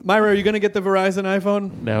 Myra, are you going to get the Verizon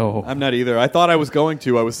iPhone? No. I'm not either. I thought I was going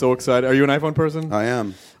to. I was so excited. Are you an iPhone person? I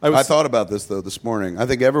am. I I thought about this, though, this morning. I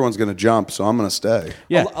think everyone's going to jump, so I'm going to stay.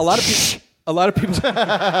 Yeah. A lot of people...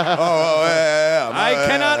 Yeah. I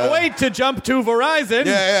cannot wait to jump to Verizon.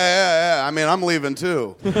 Yeah. I mean, I'm leaving,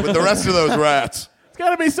 too, with the rest of those rats. It's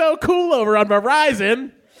going to be so cool over on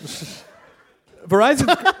Verizon. Verizon.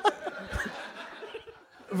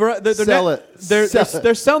 Sell it.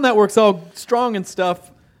 Their cell network's all strong and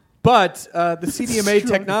stuff, but the CDMA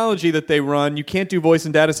technology that they run, you can't do voice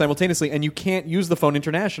and data simultaneously, and you can't use the phone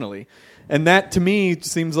internationally. And that, to me,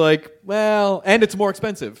 seems like, well, and it's more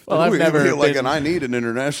expensive. Well, I've never been... and I need an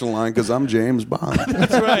international line because I'm James Bond.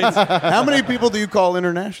 That's right. How many people do you call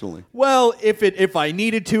internationally? Well, if I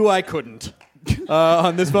needed to, I couldn't.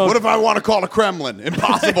 On this phone. What if I want to call the Kremlin?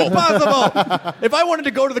 Impossible. Impossible. If I wanted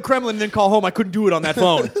to go to the Kremlin and then call home, I couldn't do it on that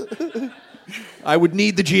phone. I would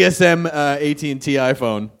need the GSM AT&T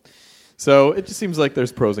iPhone. So it just seems like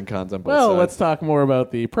there's pros and cons on both sides. Well, let's talk more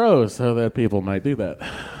about the pros so that people might do that.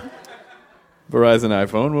 Verizon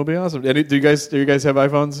iPhone will be awesome. Do you guys have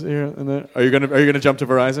iPhones here? Are you gonna jump to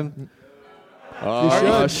Verizon?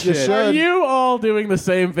 You should. Are you all doing the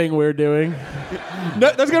same thing we're doing?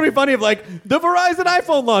 No, that's gonna be funny. If like the Verizon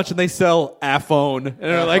iPhone launch and they sell a phone, and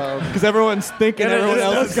they're like, because everyone's thinking everyone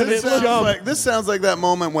else is gonna jump. This sounds like that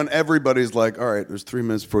moment when everybody's like, all right, there's 3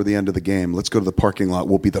 minutes before the end of the game. Let's go to the parking lot.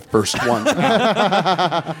 We'll be the first one.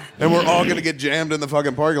 And we're all going to get jammed in the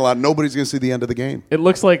fucking parking lot. Nobody's going to see the end of the game. It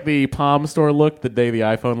looks like the Palm store looked the day the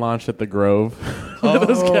iPhone launched at the Grove.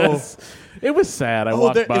 Those guys. It was sad. I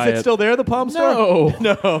walked by is it still there, the Palm store?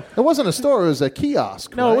 No. It wasn't a store. It was a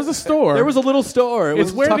kiosk. No, right? it was a store. There was a little store. It It's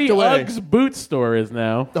was where tucked the away. Uggs boot store is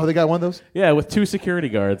now. Oh, they got one of those? Yeah, with 2 security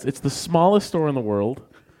guards. It's the smallest store in the world.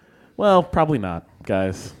 Well, probably not,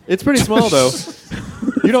 guys. It's pretty small though.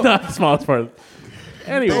 You don't not the smallest part.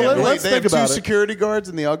 Anyway, let's they think have 2 about it. security guards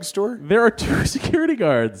in the UGG store? there are 2 security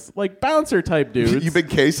guards, like bouncer type dudes. You been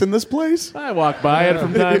casing this place? I walk by it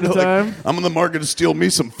from time to time. I'm in the market to steal me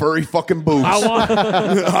some furry fucking boots.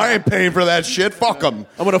 I ain't paying for that shit. Fuck them.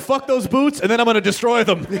 I'm gonna fuck those boots and then I'm gonna destroy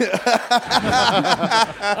them.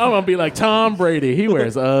 I'm gonna be like Tom Brady. He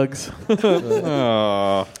wears Uggs.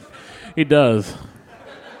 He does.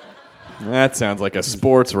 That sounds like a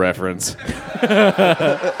sports reference.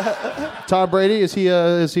 Tom Brady, is he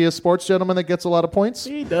a sports gentleman that gets a lot of points?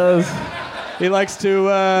 He does. He likes to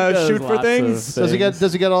does shoot for lots things. of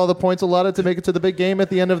Does he get all the points allotted to make it to the big game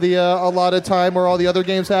at the end of the allotted time where all the other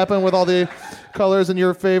games happen with all the colors and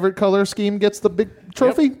your favorite color scheme gets the big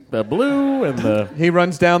trophy? Yep. The blue and the... He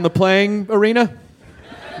runs down the playing arena.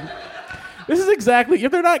 This is exactly...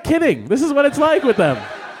 If they're not kidding. This is what it's like with them.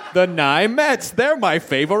 The Nye Mets. They're my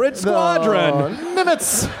favorite squadron.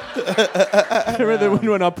 Nimitz.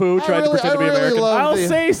 Remember when Apu tried to pretend to be American? I'll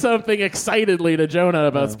say something excitedly to Jonah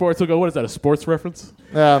about sports. He'll go, what is that, a sports reference?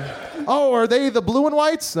 Oh, are they the blue and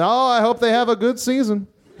whites? Oh, I hope they have a good season.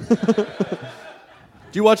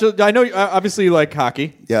 Do you watch it? I know you obviously you like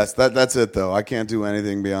hockey. Yes, that's it though. I can't do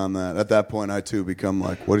anything beyond that. At that point, I too become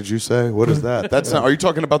like, what did you say? What is that? That's not. Are you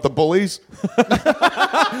talking about the bullies?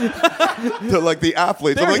 Like the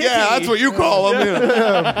athletes. They're I'm like, yeah, hippie. that's what you call them.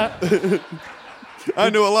 Yeah. I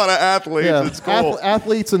knew a lot of athletes Yeah. at school.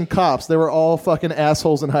 Athletes and cops. They were all fucking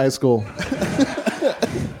assholes in high school.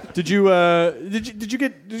 Did you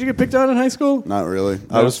get picked on in high school? Not really.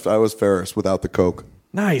 I was Ferris without the coke.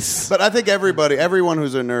 Nice. But I think everyone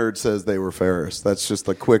who's a nerd says they were Ferris. That's just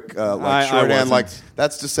a quick shorthand. Like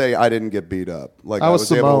that's to say I didn't get beat up. Like I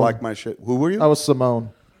was able to like my shit. Who were you? I was Simone.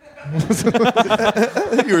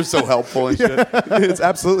 You were so helpful and shit. It's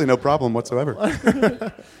absolutely no problem whatsoever.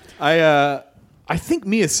 I think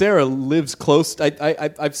Mia Sarah lives close.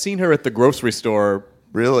 I've seen her at the grocery store.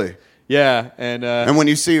 Really? Yeah, and when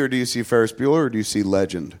you see her, do you see Ferris Bueller or do you see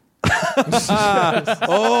Legend?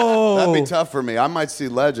 oh, That'd be tough for me. I might see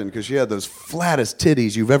Legend because she had those flattest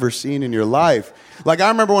titties you've ever seen in your life. Like, I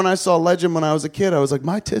remember when I saw Legend when I was a kid, I was like,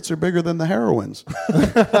 my tits are bigger than the heroines.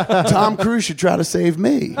 Tom Cruise should try to save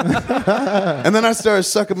me. And then I started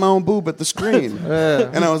sucking my own boob at the screen.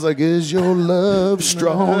 And I was like, is your love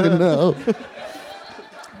strong enough?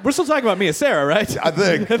 we're still talking about Mia Sarah, right? I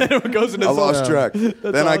think. And then it goes into I lost track.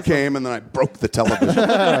 Then I came and then I broke the television.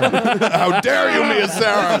 How dare you, Mia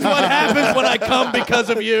Sarah? This is what happens when I come because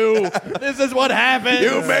of you. This is what happens.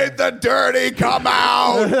 You made the dirty come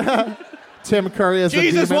out. Tim Curry as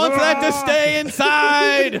Jesus the demon. wants that to stay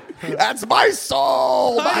inside. That's my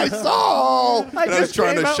soul. My soul. And I was just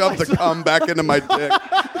trying came to out shove the cum back into my dick.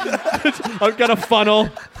 I've got a funnel.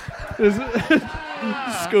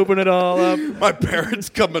 Scooping it all up. My parents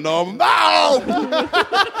coming home. No!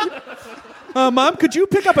 Mom, could you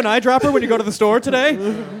pick up an eyedropper when you go to the store today?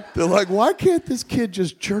 They're like, why can't this kid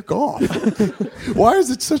just jerk off? Why is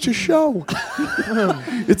it such a show?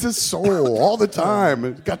 It's his soul all the time.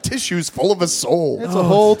 It's got tissues full of his soul. It's a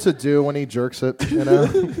whole to do when he jerks it, you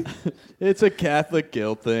know? It's a Catholic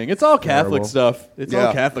guilt thing. It's all Catholic stuff. It's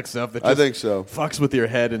all Catholic stuff that just I think so. fucks with your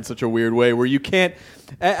head in such a weird way where you can't.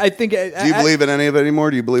 I think. Do you believe in any of it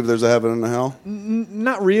anymore? Do you believe there's a heaven and a hell?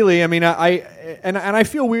 Not really. I mean, I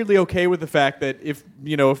feel weirdly okay with the fact that if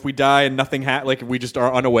we die and nothing like if we just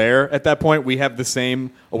are unaware at that point, we have the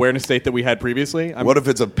same awareness state that we had previously. What if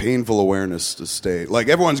it's a painful awareness state? Like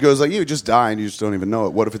everyone goes like, you just die and you just don't even know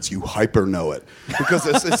it. What if it's you hyper know it? Because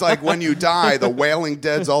it's like when you die, the wailing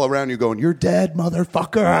dead's all around you going, you're dead,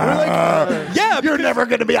 motherfucker. Yeah, You're never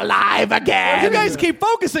going to be alive again. you guys keep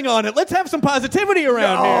focusing on it. Let's have some positivity around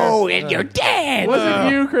Oh, here. and you're dead. Was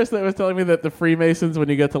it you, Chris, that was telling me that the Freemasons, when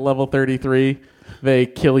you get to level 33, they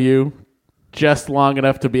kill you just long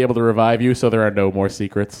enough to be able to revive you so there are no more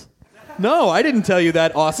secrets? No, I didn't tell you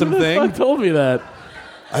that awesome Who the thing. fuck told me that?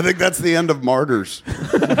 I think that's the end of martyrs. I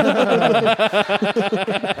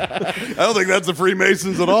don't think that's the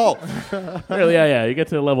Freemasons at all. Really, yeah. You get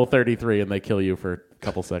to level 33 and they kill you for a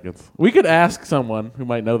couple seconds. We could ask someone who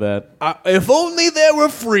might know that. If only there were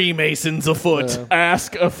Freemasons afoot.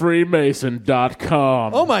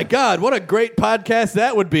 AskAFreemason.com. Oh my God, what a great podcast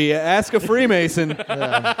that would be. Ask a Freemason. They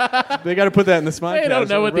got to put that in the Smodcastle. They don't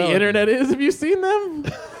know what the internet is. Have you seen them?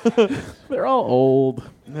 They're all old.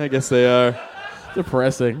 I guess they are.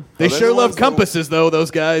 Depressing. They Are they sure the love ones that- compasses, though,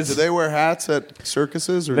 those guys. Do they wear hats at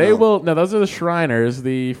circuses or They no? will. No, those are the Shriners.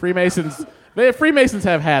 The Freemasons. The Freemasons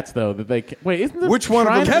have hats though that they. Wait, isn't the Which one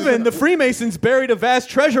of them- Shriners- Kevin, the Freemasons buried a vast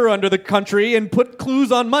treasure under the country and put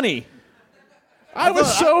clues on money. I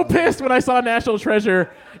was so pissed when I saw National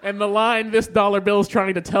Treasure and the line "This dollar bill's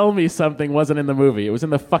trying to tell me something" wasn't in the movie. It was in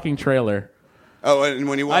the fucking trailer. Oh, and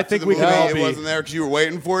when you watched think the we movie, can all it be- wasn't there because you were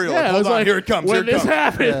waiting for it? You're Yeah, like, I hold was on, like, here it comes, when here it this comes.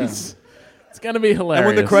 happens, it's gonna be hilarious. And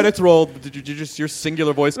when the credits rolled, did you just your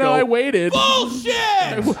singular voice No, go? I waited.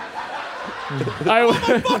 Bullshit!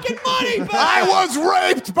 I, Fucking money back! I was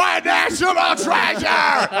raped by National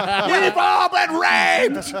Treasure! We've all been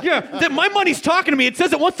raped! Yeah, my money's talking to me. It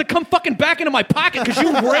says it wants to come fucking back into my pocket because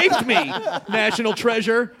you raped me. National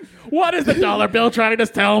treasure. what is the dollar bill trying to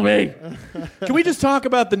tell me? Can we just talk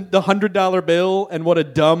about the $100 bill and what a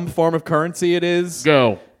dumb form of currency it is?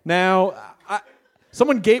 Go. Now,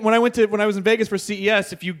 someone gave when I was in Vegas for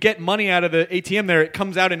CES. If you get money out of the ATM there, it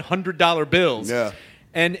comes out in $100 bills. Yeah.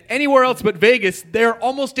 And anywhere else but Vegas, they're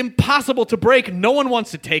almost impossible to break. No one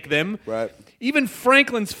wants to take them. Right. even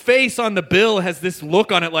Franklin's face on the bill has this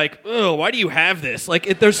look on it like, oh, why do you have this?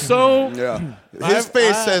 Like, there's so... Yeah. His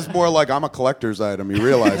face says more like, I'm a collector's item. You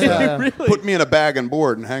realize that? Really? Put me in a bag and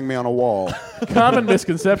board and hang me on a wall. Common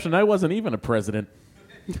misconception. I wasn't even a president.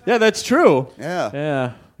 Yeah, that's true. Yeah.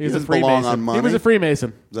 Yeah. He was a doesn't belong on Freemason. money. He was a Freemason.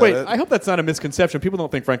 Is that Wait, it? I hope that's not a misconception. People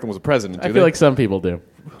don't think Franklin was a president, do I they? feel like some people do.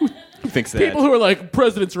 Who thinks that? People who are like,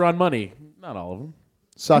 presidents are on money. Not all of them.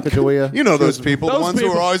 Sacagawea. You know those people, the Those ones who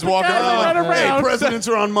people. are always walking The guys around. that run Hey, around. presidents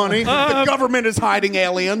are on money. The government is hiding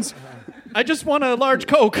aliens. I just want a large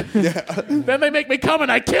Coke. Then they make me come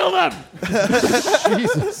and I kill them.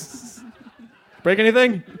 Jesus. Break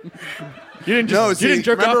anything? You didn't just No, you see, didn't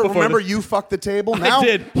jerk off before remember this. you fucked the table? Now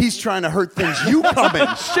did. he's trying to hurt things you come in.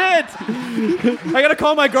 Shit! I gotta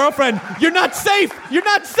call my girlfriend. You're not safe! You're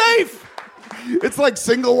not safe! It's like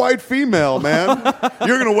single white female, man.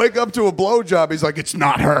 You're going to wake up to a blowjob. He's like, it's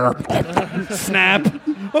not her. Snap.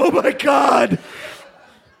 Oh my god!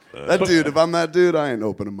 That dude, if I'm that dude, I ain't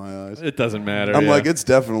opening my eyes. It doesn't matter. I'm yeah. like, it's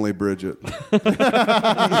definitely Bridget.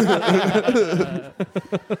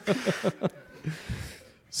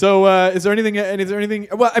 So, is there anything? And is there anything?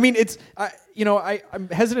 Well, I mean, I'm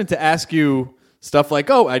hesitant to ask you stuff like,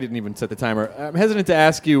 oh, I didn't even set the timer. I'm hesitant to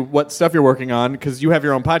ask you what stuff you're working on because you have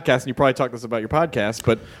your own podcast and you probably talk to us about your podcast.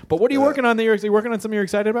 But what are you working on? Are you working on something you're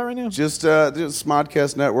excited about right now? Just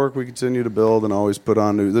Smodcast Network. We continue to build and always put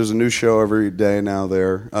on new. There's a new show every day now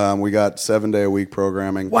there. We got 7-day-a-week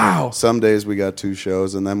programming. Wow. Some days we got 2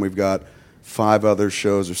 shows, and then we've got 5 other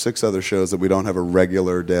shows or 6 other shows that we don't have a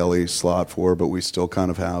regular daily slot for, but we still kind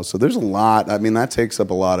of have. So there's a lot. I mean, that takes up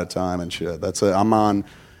a lot of time and shit. I'm on,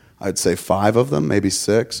 I'd say 5 of them, maybe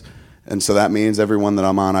 6. And so that means every one that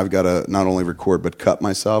I'm on, I've got to not only record but cut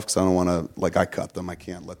myself because I don't want to, I cut them. I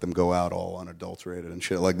can't let them go out all unadulterated and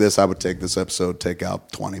shit. Like this, I would take this episode, take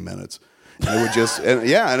out 20 minutes. And it would just,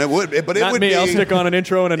 and it would, but it Not would me. be. I'll stick on an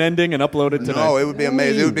intro and an ending and upload it tonight. No, it would be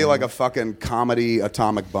amazing. It would be like a fucking comedy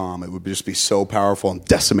atomic bomb. It would just be so powerful and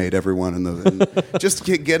decimate everyone just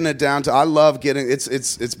getting it down to. I love getting.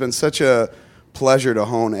 It's been such a pleasure to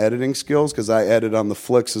hone editing skills because I edit on the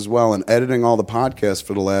flicks as well and editing all the podcasts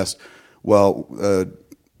for the last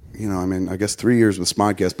I guess 3 years with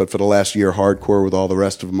Smodcast, but for the last year, hardcore with all the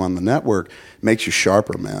rest of them on the network makes you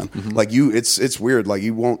sharper, man. Mm-hmm. Like it's weird. Like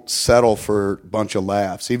you won't settle for a bunch of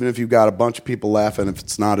laughs, even if you've got a bunch of people laughing. If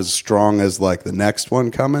it's not as strong as like the next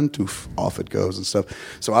one coming, off it goes and stuff.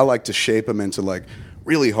 So I like to shape them into like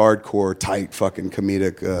really hardcore, tight, fucking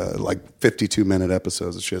comedic, 52-minute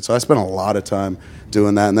episodes of shit. So I spent a lot of time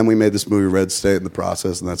doing that, and then we made this movie Red State in the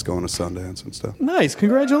process, and that's going to Sundance and stuff. Nice.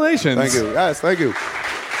 Congratulations. Thank you, guys. Thank you.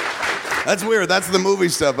 That's weird. That's the movie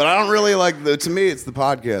stuff, but I don't really like to me, it's the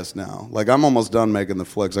podcast now. Like I'm almost done making the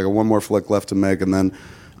flicks. I got one more flick left to make, and then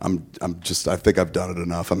I think I've done it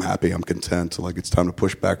enough. I'm happy. I'm content. Like it's time to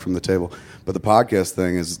push back from the table. But the podcast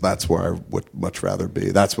thing that's where I would much rather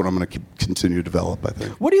be. That's what I'm going to continue to develop, I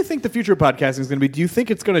think. What do you think the future of podcasting is going to be? Do you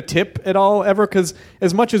think it's going to tip at all ever? Because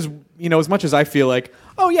as much as I feel like,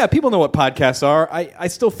 oh yeah, people know what podcasts are, I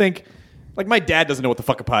still think. Like my dad doesn't know what the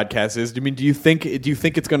fuck a podcast is. Do you think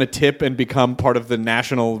it's going to tip and become part of the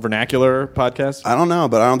national vernacular podcast? I don't know,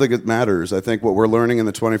 but I don't think it matters. I think what we're learning in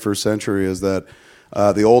the 21st century is that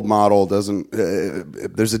the old model doesn't.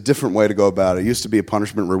 There's a different way to go about it. It used to be a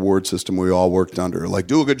punishment reward system we all worked under, like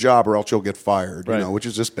do a good job or else you'll get fired. Right. Which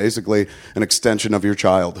is just basically an extension of your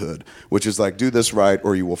childhood, which is like do this right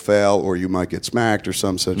or you will fail or you might get smacked or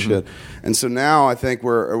some such shit. And so now I think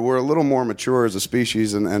we're a little more mature as a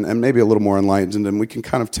species and maybe a little more enlightened, and we can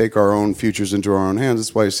kind of take our own futures into our own hands.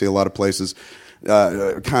 That's why you see a lot of places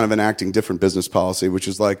kind of enacting different business policy, which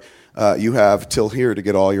is like you have till here to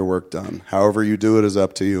get all your work done. However you do it is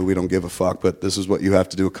up to you. We don't give a fuck, but this is what you have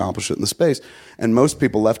to do, accomplish it in the space. And most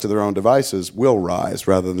people left to their own devices will rise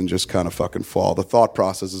rather than just kind of fucking fall. The thought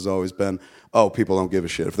process has always been, oh, people don't give a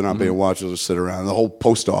shit. If they're not being watched, they'll just sit around. The whole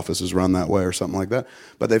post office is run that way or something like that.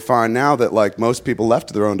 But they find now that like most people left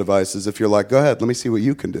to their own devices, if you're like, go ahead, let me see what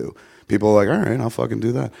you can do. People are like, all right, I'll fucking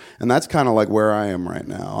do that. And that's kind of like where I am right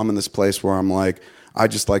now. I'm in this place where I'm like, I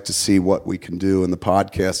just like to see what we can do, and the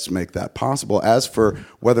podcasts make that possible. As for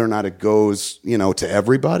whether or not it goes, to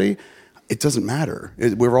everybody, it doesn't matter.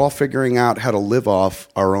 We're all figuring out how to live off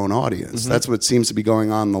our own audience. That's what seems to be going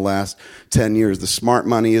on in the last 10 years. The smart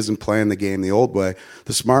money isn't playing the game the old way.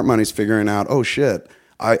 The smart money's figuring out, oh shit,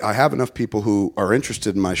 I have enough people who are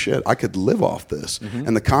interested in my shit. I could live off this.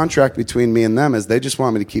 And the contract between me and them is they just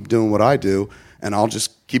want me to keep doing what I do, and I'll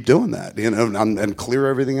just keep doing that, and clear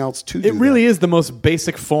everything else to do It really is the most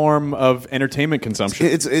basic form of entertainment consumption.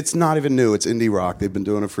 It's not even new. It's indie rock. They've been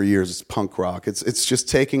doing it for years. It's punk rock. It's just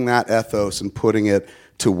taking that ethos and putting it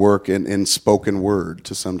to work in spoken word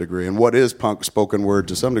to some degree. And what is punk spoken word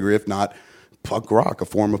to some degree, if not punk rock, a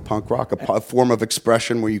form of punk rock, a form of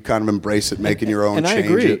expression where you kind of embrace it, making your own, and change I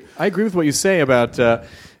agree. it. I agree with what you say about.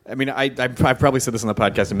 I've probably said this on the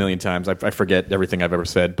podcast a million times. I forget everything I've ever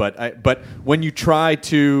said, but when you try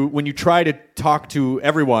to talk to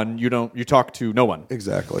everyone, you talk to no one.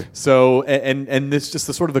 Exactly. So and this just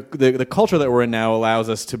the sort of the culture that we're in now allows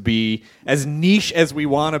us to be as niche as we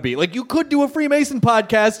want to be. Like you could do a Freemason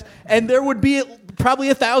podcast, and there would be probably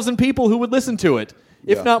 1,000 people who would listen to it.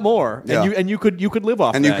 If not more, and you could live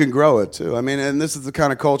off, and that. you can grow it too. I mean, and this is the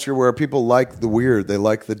kind of culture where people like the weird, they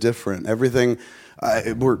like the different. Everything,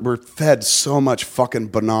 we're fed so much fucking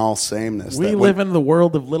banal sameness. We live in the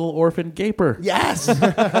world of Little Orphan Gaper. Yes,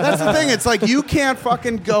 that's the thing. It's like you can't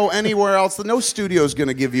fucking go anywhere else. No studio's going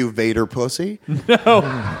to give you Vader pussy.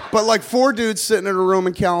 No, but like 4 dudes sitting in a room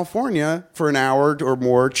in California for an hour or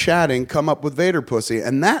more chatting come up with Vader pussy,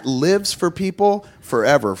 and that lives for people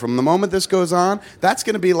forever. From the moment this goes on, that's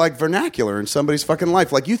going to be like vernacular in somebody's fucking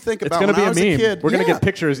life. Like you think about it's going to when be I was a meme. a kid. We're going to get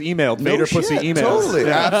pictures emailed, No Vader shit, pussy emails. totally,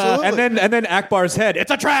 absolutely. And then Akbar's head.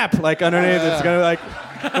 It's a trap. Like underneath, it's going to like.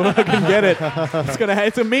 I'm not gonna get it.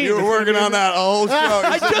 It's a meme. You were working on that whole show.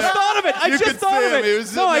 I just thought of it. I just thought of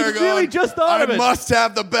it. No, I really just thought of it. I must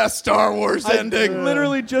have the best Star Wars ending. I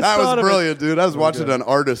literally just that thought was of brilliant, dude. I was watching an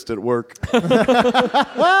artist at work. But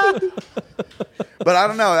I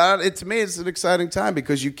don't know. To me, it's an exciting time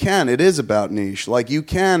because you can. It is about niche. Like you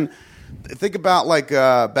can. Think about like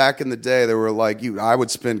back in the day, there were like I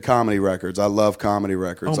would spin comedy records. I love comedy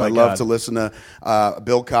records. Oh my I love God. to listen to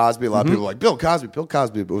Bill Cosby. A lot of people are like Bill Cosby. Bill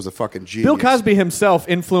Cosby was a fucking genius. Bill Cosby himself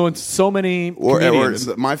influenced so many comedians.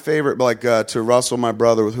 Or my favorite, like To Russell, My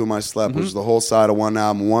Brother, With Whom I Slept, which is the whole side of one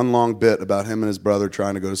album, one long bit about him and his brother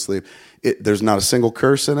trying to go to sleep. There's not a single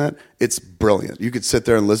curse in it. It's brilliant. You could sit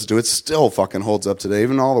there and listen to it. It still fucking holds up today.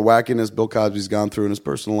 Even all the wackiness Bill Cosby's gone through in his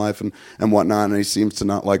personal life and whatnot, and he seems to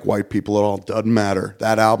not like white people at all. Doesn't matter.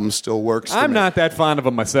 That album still works. I'm not that fond of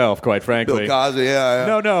him myself, quite frankly. Bill Cosby,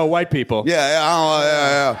 yeah. No, white people.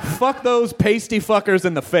 Yeah. Fuck those pasty fuckers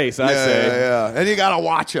in the face, I say. Yeah. And you gotta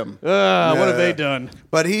watch him. What have they done?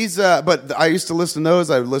 But but I used to listen to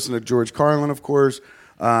those. I would listen to George Carlin, of course,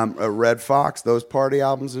 Red Fox, those party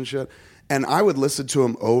albums and shit. And I would listen to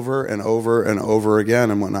him over and over and over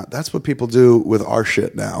again and whatnot. That's what people do with our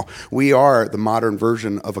shit now. We are the modern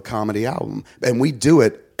version of a comedy album. And we do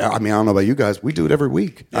it. I mean, I don't know about you guys. We do it every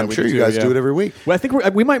week. Yeah, I'm sure you guys do it every week. Well, I think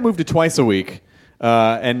we might move to twice a week.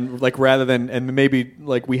 And like rather than, and maybe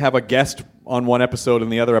like we have a guest on one episode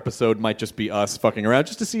and the other episode might just be us fucking around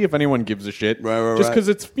just to see if anyone gives a shit. Right. Just because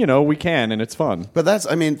it's, we can and it's fun. But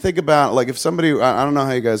think about like if somebody, I don't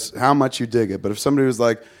know how much you dig it, but if somebody was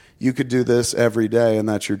like, you could do this every day and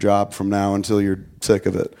that's your job from now until you're sick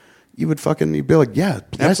of it, you'd be like, yes,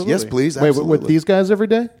 please. Wait, Absolutely. with these guys every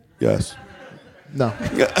day? Yes. No.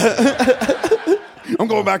 I'm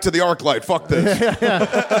going back to the arc light. Fuck this. We're going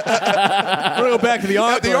to go back to the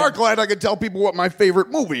arc. At the arc light, I can tell people what my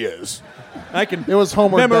favorite movie is. I can It was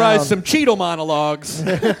Homeward memorize Bound. some Cheeto monologues.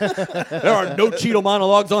 There are no Cheeto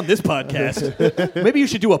monologues on this podcast. Maybe you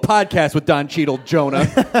should do a podcast with Don Cheadle,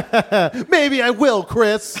 Jonah. Maybe I will,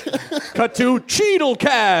 Chris. Cut to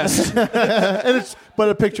Cheadlecast. And it's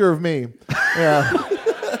a picture of me. Yeah.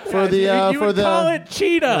 For the you would call it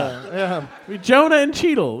Cheetah. yeah. Jonah and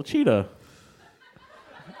Cheetah.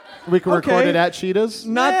 We can record Okay. it at Cheetah's.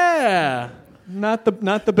 Not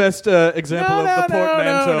the best example of the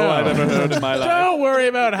portmanteau I've ever heard in my life. Don't worry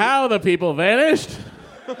about how the people vanished.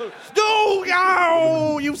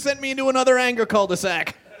 No, you sent me into another anger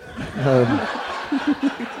cul-de-sac.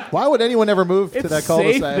 Why would anyone ever move to It's that safe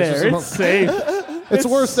cul-de-sac? there. It's safe. It's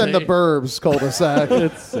worse than the safe. Burbs cul-de-sac.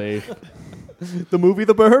 It's safe. The movie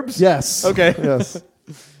The Burbs? Yes. Okay. Yes.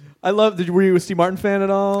 Were you a Steve Martin fan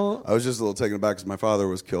at all? I was just a little taken aback because my father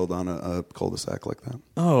was killed on a cul-de-sac like that.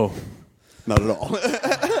 Oh. Not at all.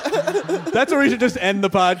 That's where we should just end the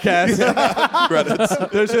podcast. Credits.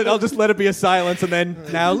 I'll just let it be a silence and then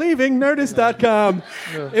now leaving Nerdist.com.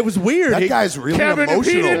 It was weird. That guy's really Kevin, if he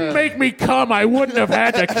emotional. didn't make me come, I wouldn't have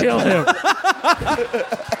had to kill him.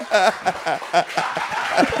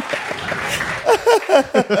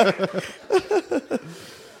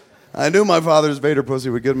 I knew my father's Vader pussy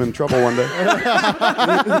would get him in trouble one day.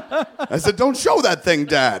 I said, don't show that thing,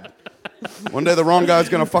 Dad. One day the wrong guy's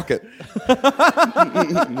going to fuck it.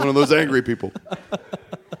 One of those angry people.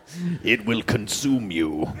 It will consume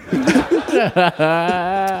you.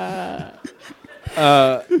 Yeah,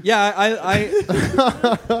 I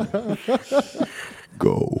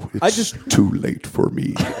Go. It's too late for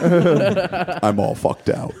me. I'm all fucked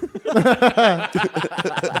out.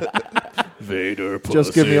 Vader pussy.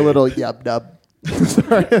 Just give me a little yub dub.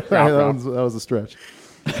 Sorry, that was a stretch.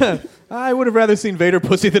 I would have rather seen Vader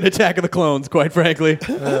pussy than Attack of the Clones, quite frankly.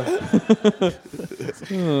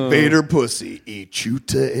 Vader pussy,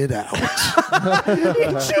 eat-chuta it out.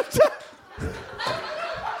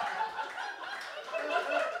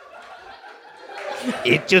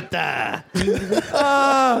 Ichuta.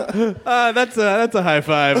 That's a high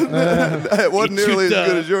five. It wasn't nearly as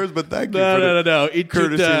good as yours, but thank you for No. the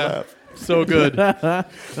courtesy laugh. So good.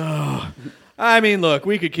 I mean, look,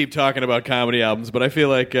 we could keep talking about comedy albums, but I feel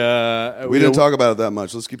like We didn't talk about it that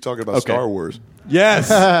much. Let's keep talking about Star Wars.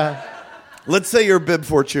 Yes. Let's say you're Bib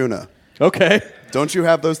Fortuna. Okay. Don't you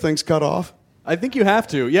have those things cut off? I think you have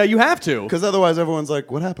to. Yeah, you have to. Because otherwise everyone's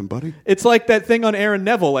like, what happened, buddy? It's like that thing on Aaron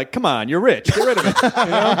Neville. Like, come on, you're rich. Get rid of it. You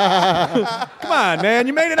know? Come on, man.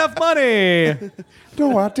 You made enough money.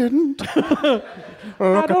 No, I didn't. I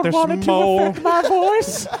don't want it to affect my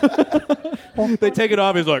voice. They take it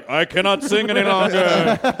off. He's like, I cannot sing any longer.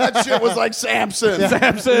 That shit was like Samson.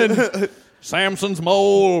 Samson's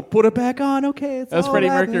mole. Put it back on. Okay. It's That's all Freddie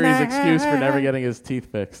that Mercury's now. excuse for never getting his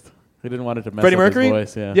teeth fixed. He didn't want it to mess Freddie up Mercury?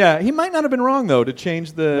 his voice. Yeah. He might not have been wrong, though, to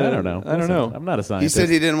change the... I don't know. I don't know. I'm not a He scientist. said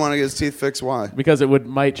he didn't want to get his teeth fixed. Why? Because it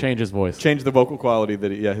might change his voice. Change the vocal quality.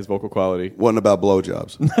 His vocal quality. Wasn't about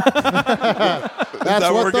blowjobs. That's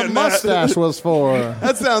what the mustache was for.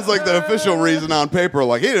 That sounds like the official reason on paper.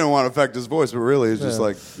 Like, he didn't want to affect his voice, but really it's just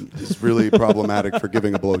like, it's really problematic for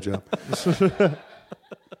giving a blowjob.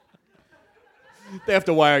 They have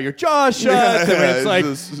to wire your jaw shut. It's like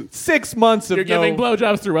just 6 months of You're giving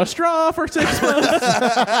blowjobs through a straw for 6 months.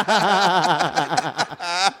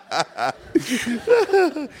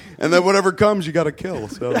 And then whatever comes, you got to kill.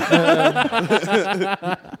 So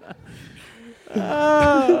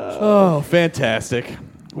Oh, fantastic.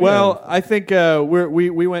 Well, I think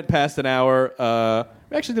we went past an hour.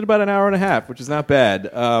 We actually did about an hour and a half, which is not bad.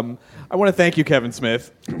 I want to thank you, Kevin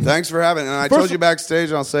Smith. thanks for having it. And I told you backstage,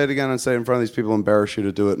 and I'll say it again and say it in front of these people, embarrass you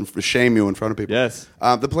to do it and shame you in front of people. Yes.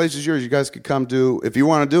 The place is yours. You guys could come do, if you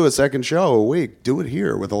want to do a second show a week, do it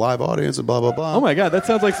here with a live audience and blah, blah, blah. Oh, my God. That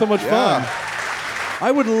sounds like so much fun.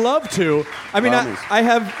 I would love to. I mean, I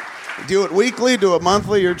have... Do it weekly, do it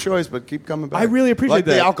monthly, your choice, but keep coming back. I really appreciate like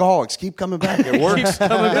that. the alcoholics, keep coming back. It works. It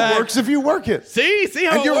works if you work it. See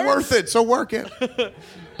how And it you're works? worth it, so work it.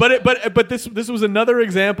 But this was another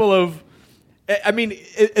example of... I mean,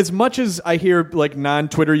 as much as I hear like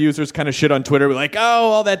non-Twitter users kind of shit on Twitter, like,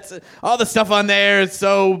 all the stuff on there is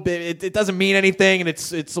so it doesn't mean anything and it's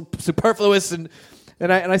superfluous, and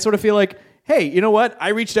I sort of feel like, hey, you know what? I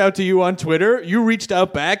reached out to you on Twitter. You reached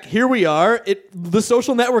out back. Here we are. The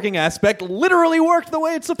social networking aspect literally worked the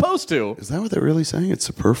way it's supposed to. Is that what they're really saying? It's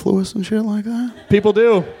superfluous and shit like that? People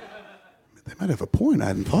do. They might have a point. I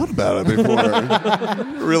hadn't thought about it before.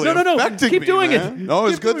 Really No. affecting Keep me, doing man. it. No,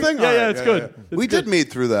 it's a Keep good doing thing. it. Yeah, All right, it's good. It's we good. did meet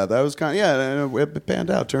through that. That was kind of, it panned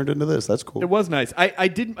out, turned into this. That's cool. It was nice. I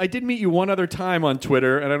did meet you one other time on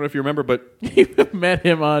Twitter, and I don't know if you remember, but You met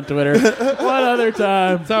him on Twitter one other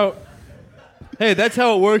time. so hey, that's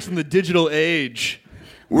how it works in the digital age.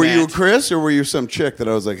 Were you Matt. Chris or were you some chick that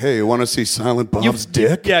I was like, hey, you want to see Silent Bob's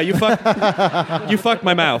dick? Yeah, you fucked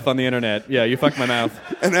my mouth on the internet. Yeah, you fucked my mouth.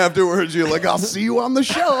 And afterwards you're like, I'll see you on the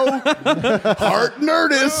show. Heart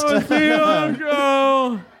Nerdist.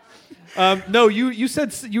 No, you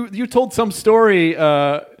said you told some story.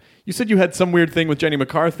 You said you had some weird thing with Jenny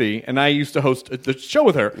McCarthy, and I used to host the show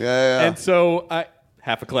with her. Yeah. And so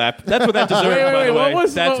half a clap. That's what that deserved. By the way,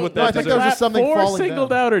 that's what that I think there was deserved. just something For falling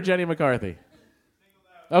singled down. out or Jenny McCarthy?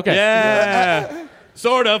 Okay. Yeah,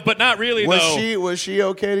 sort of, but not really. Was she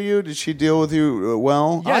okay to you? Did she deal with you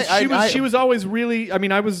well? Yes, she was always really. I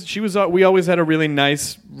mean, we always had a really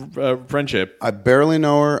nice friendship. I barely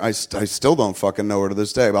know her. I still don't fucking know her to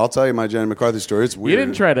this day. But I'll tell you my Jenny McCarthy story. It's weird. You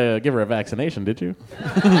didn't try to give her a vaccination, did you?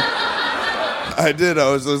 I did. I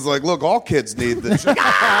was like, look, all kids need this.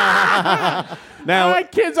 Now, My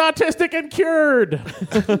kid's autistic and cured.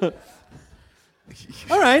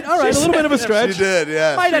 all right, a little bit of a stretch. She did,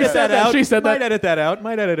 yeah. Might edit that out. She said that. Might edit that out.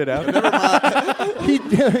 Might edit it out. He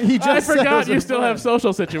just I said it forgot was you a still fun. have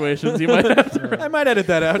social situations. You might have to. I might edit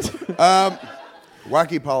that out.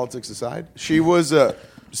 Wacky politics aside, she was,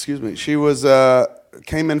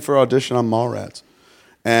 came in for audition on Mallrats.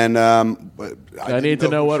 And I need to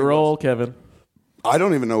know what role, Kevin. I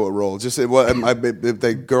don't even know what role. Just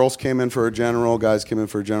girls came in for a general, guys came in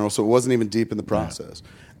for a general, so it wasn't even deep in the process.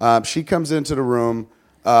 She comes into the room.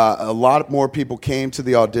 A lot more people came to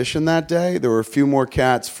the audition that day. There were a few more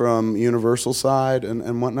cats from Universal side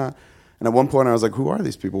and whatnot. And at one point I was like, who are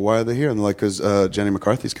these people? Why are they here? And they're like, because Jenny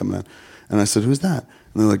McCarthy's coming in. And I said, who's that?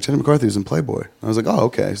 And they're like, Jenny McCarthy was in Playboy. And I was like, oh,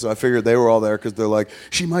 okay. So I figured they were all there because they're like,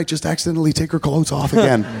 she might just accidentally take her clothes off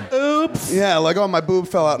again. Oops. Yeah, like, oh, my boob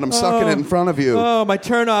fell out and I'm sucking it in front of you. Oh, my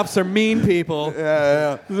turnoffs are mean people.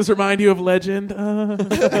 Yeah. Does this remind you of Legend? Get out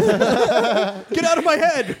of my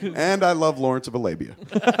head. And I love Lawrence of Arabia.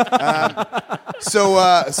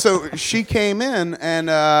 So she came in and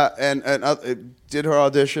did her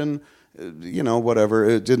audition. You know, whatever.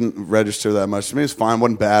 It didn't register that much to me. It was fine.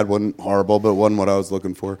 Wasn't bad. Wasn't horrible. But wasn't what I was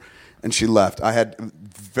looking for. And she left. I had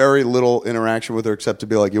very little interaction with her except to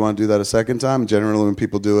be like, you want to do that a second time? And generally when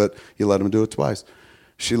people do it, you let them do it twice.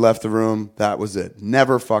 She left the room. That was it.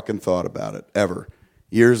 Never fucking thought about it. Ever.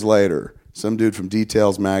 Years later, some dude from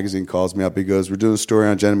Details magazine calls me up. He goes, we're doing a story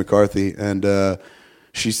on Jenny McCarthy. And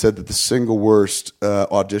she said that the single worst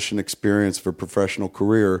audition experience for professional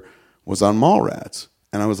career was on Mallrats.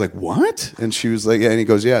 And I was like, what? And she was like, yeah. And he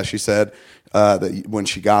goes, yeah. She said that when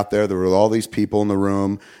she got there were all these people in the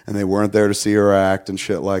room, and they weren't there to see her act and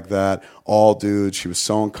shit like that. All dudes. She was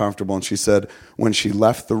so uncomfortable. And she said when she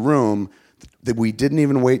left the room, that we didn't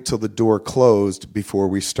even wait till the door closed before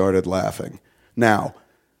we started laughing. Now,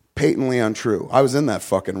 patently untrue. I was in that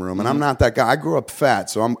fucking room, and I'm not that guy. I grew up fat,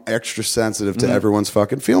 so I'm extra sensitive to everyone's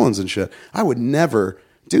fucking feelings and shit. I would never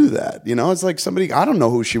do that. You know, it's like somebody, I don't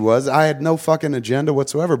know who she was. I had no fucking agenda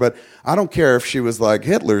whatsoever, but I don't care if she was like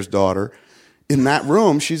Hitler's daughter. In that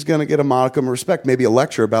room, she's going to get a modicum of respect, maybe a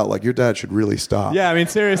lecture about like, your dad should really stop. Yeah, I mean,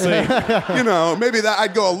 seriously. You know, maybe that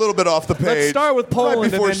I'd go a little bit off the page. Let's start with Poland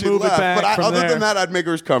right before and then she move left. it back But from other there. than that, I'd make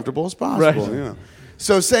her as comfortable as possible. Right. You know.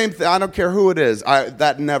 So same thing. I don't care who it is.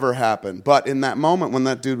 That never happened. But in that moment when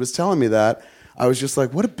that dude was telling me that, I was just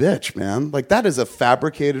like, what a bitch, man. Like, that is a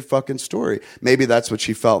fabricated fucking story. Maybe that's what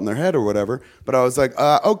she felt in their head or whatever. But I was like,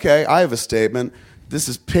 okay, I have a statement. This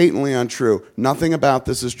is patently untrue. Nothing about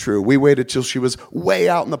this is true. We waited till she was way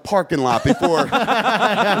out in the parking lot before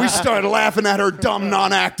we started laughing at her dumb,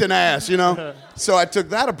 non-acting ass, you know? So I took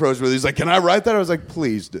that approach with her. He's like, can I write that? I was like,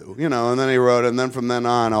 please do. You know, and then he wrote it. And then from then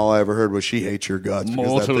on, all I ever heard was, she hates your guts. because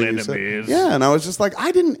Mortal that thing you said- enemies. Yeah, and I was just like,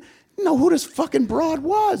 I didn't know who this fucking broad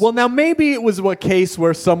was. Well, now maybe it was a case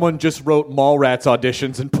where someone just wrote Mallrats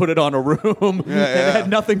auditions and put it on a room, and it had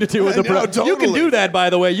nothing to do with the. No, totally. You can do that, by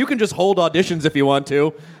the way. You can just hold auditions if you want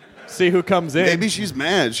to. See who comes in. Maybe she's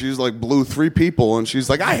mad. She's like blew 3 people, and she's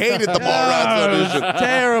like, I hated the Mallrats audition.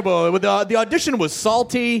 Terrible. The audition was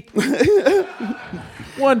salty.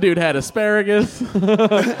 One dude had asparagus.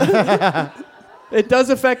 It does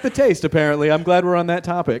affect the taste, apparently. I'm glad we're on that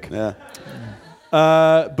topic. Yeah.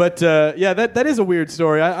 Yeah, that is a weird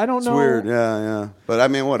story. I don't know. It's weird, yeah. But I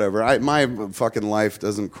mean, whatever. My fucking life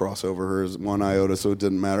doesn't cross over hers one iota, so it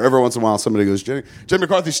didn't matter. Every once in a while, somebody goes, Jenny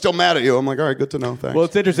McCarthy's still mad at you. I'm like, all right, good to know. Thanks. Well,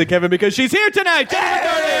 it's interesting, Kevin, because she's here tonight. Jenny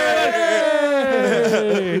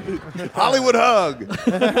McCarthy! Hollywood hug.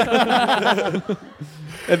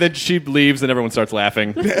 And then she leaves, and everyone starts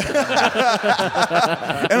laughing. And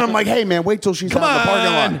I'm like, hey, man, wait till she's out in the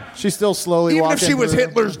parking lot. She's still slowly Even walking. if she was through.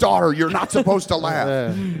 Hitler's daughter, you're not supposed to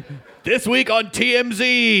laugh. This week on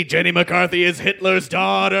TMZ, Jenny McCarthy is Hitler's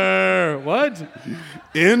daughter. What?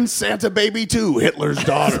 In Santa Baby 2, Hitler's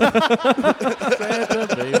daughter.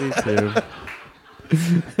 Baby too.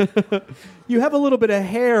 You have a little bit of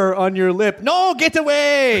hair on your lip. No, get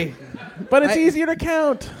away! But it's easier to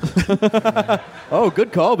count. Oh,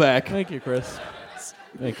 good callback. Thank you, Chris.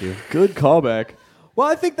 Thank you. Good callback. Well,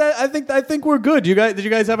 I think we're good. Did you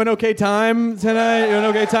guys have an okay time tonight? You had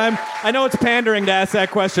an okay time? I know it's pandering to ask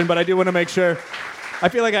that question, but I do want to make sure. I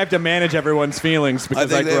feel like I have to manage everyone's feelings I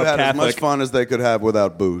because I, think grew they've up had as much Catholic. fun as they could have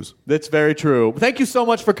without booze. That's very true. Thank you so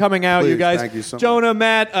much for coming out, you Please, guys. thank you so much. Jonah,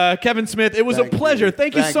 Matt, Kevin Smith. It was Thank a pleasure. you.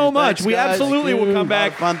 Thank you Thank so you. much. Thanks, We guys. absolutely will come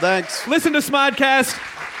back. Fun, thanks. Listen to Smodcast.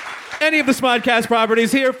 Any of the Smodcast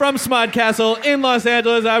properties here from Smodcastle in Los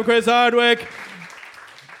Angeles. I'm Chris Hardwick.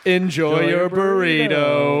 Enjoy your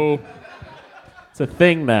burrito. It's a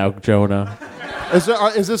thing now, Jonah. Is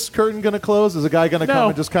this curtain going to close? Is a guy going to No. come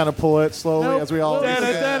and just kind of pull it slowly Nope. as we all...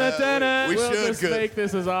 Da-da-da-da-da. We We'll should. just Good. make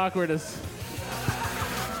this as awkward as...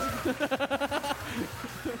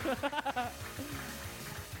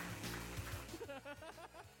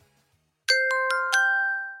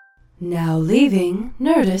 Now leaving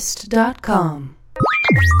Nerdist.com.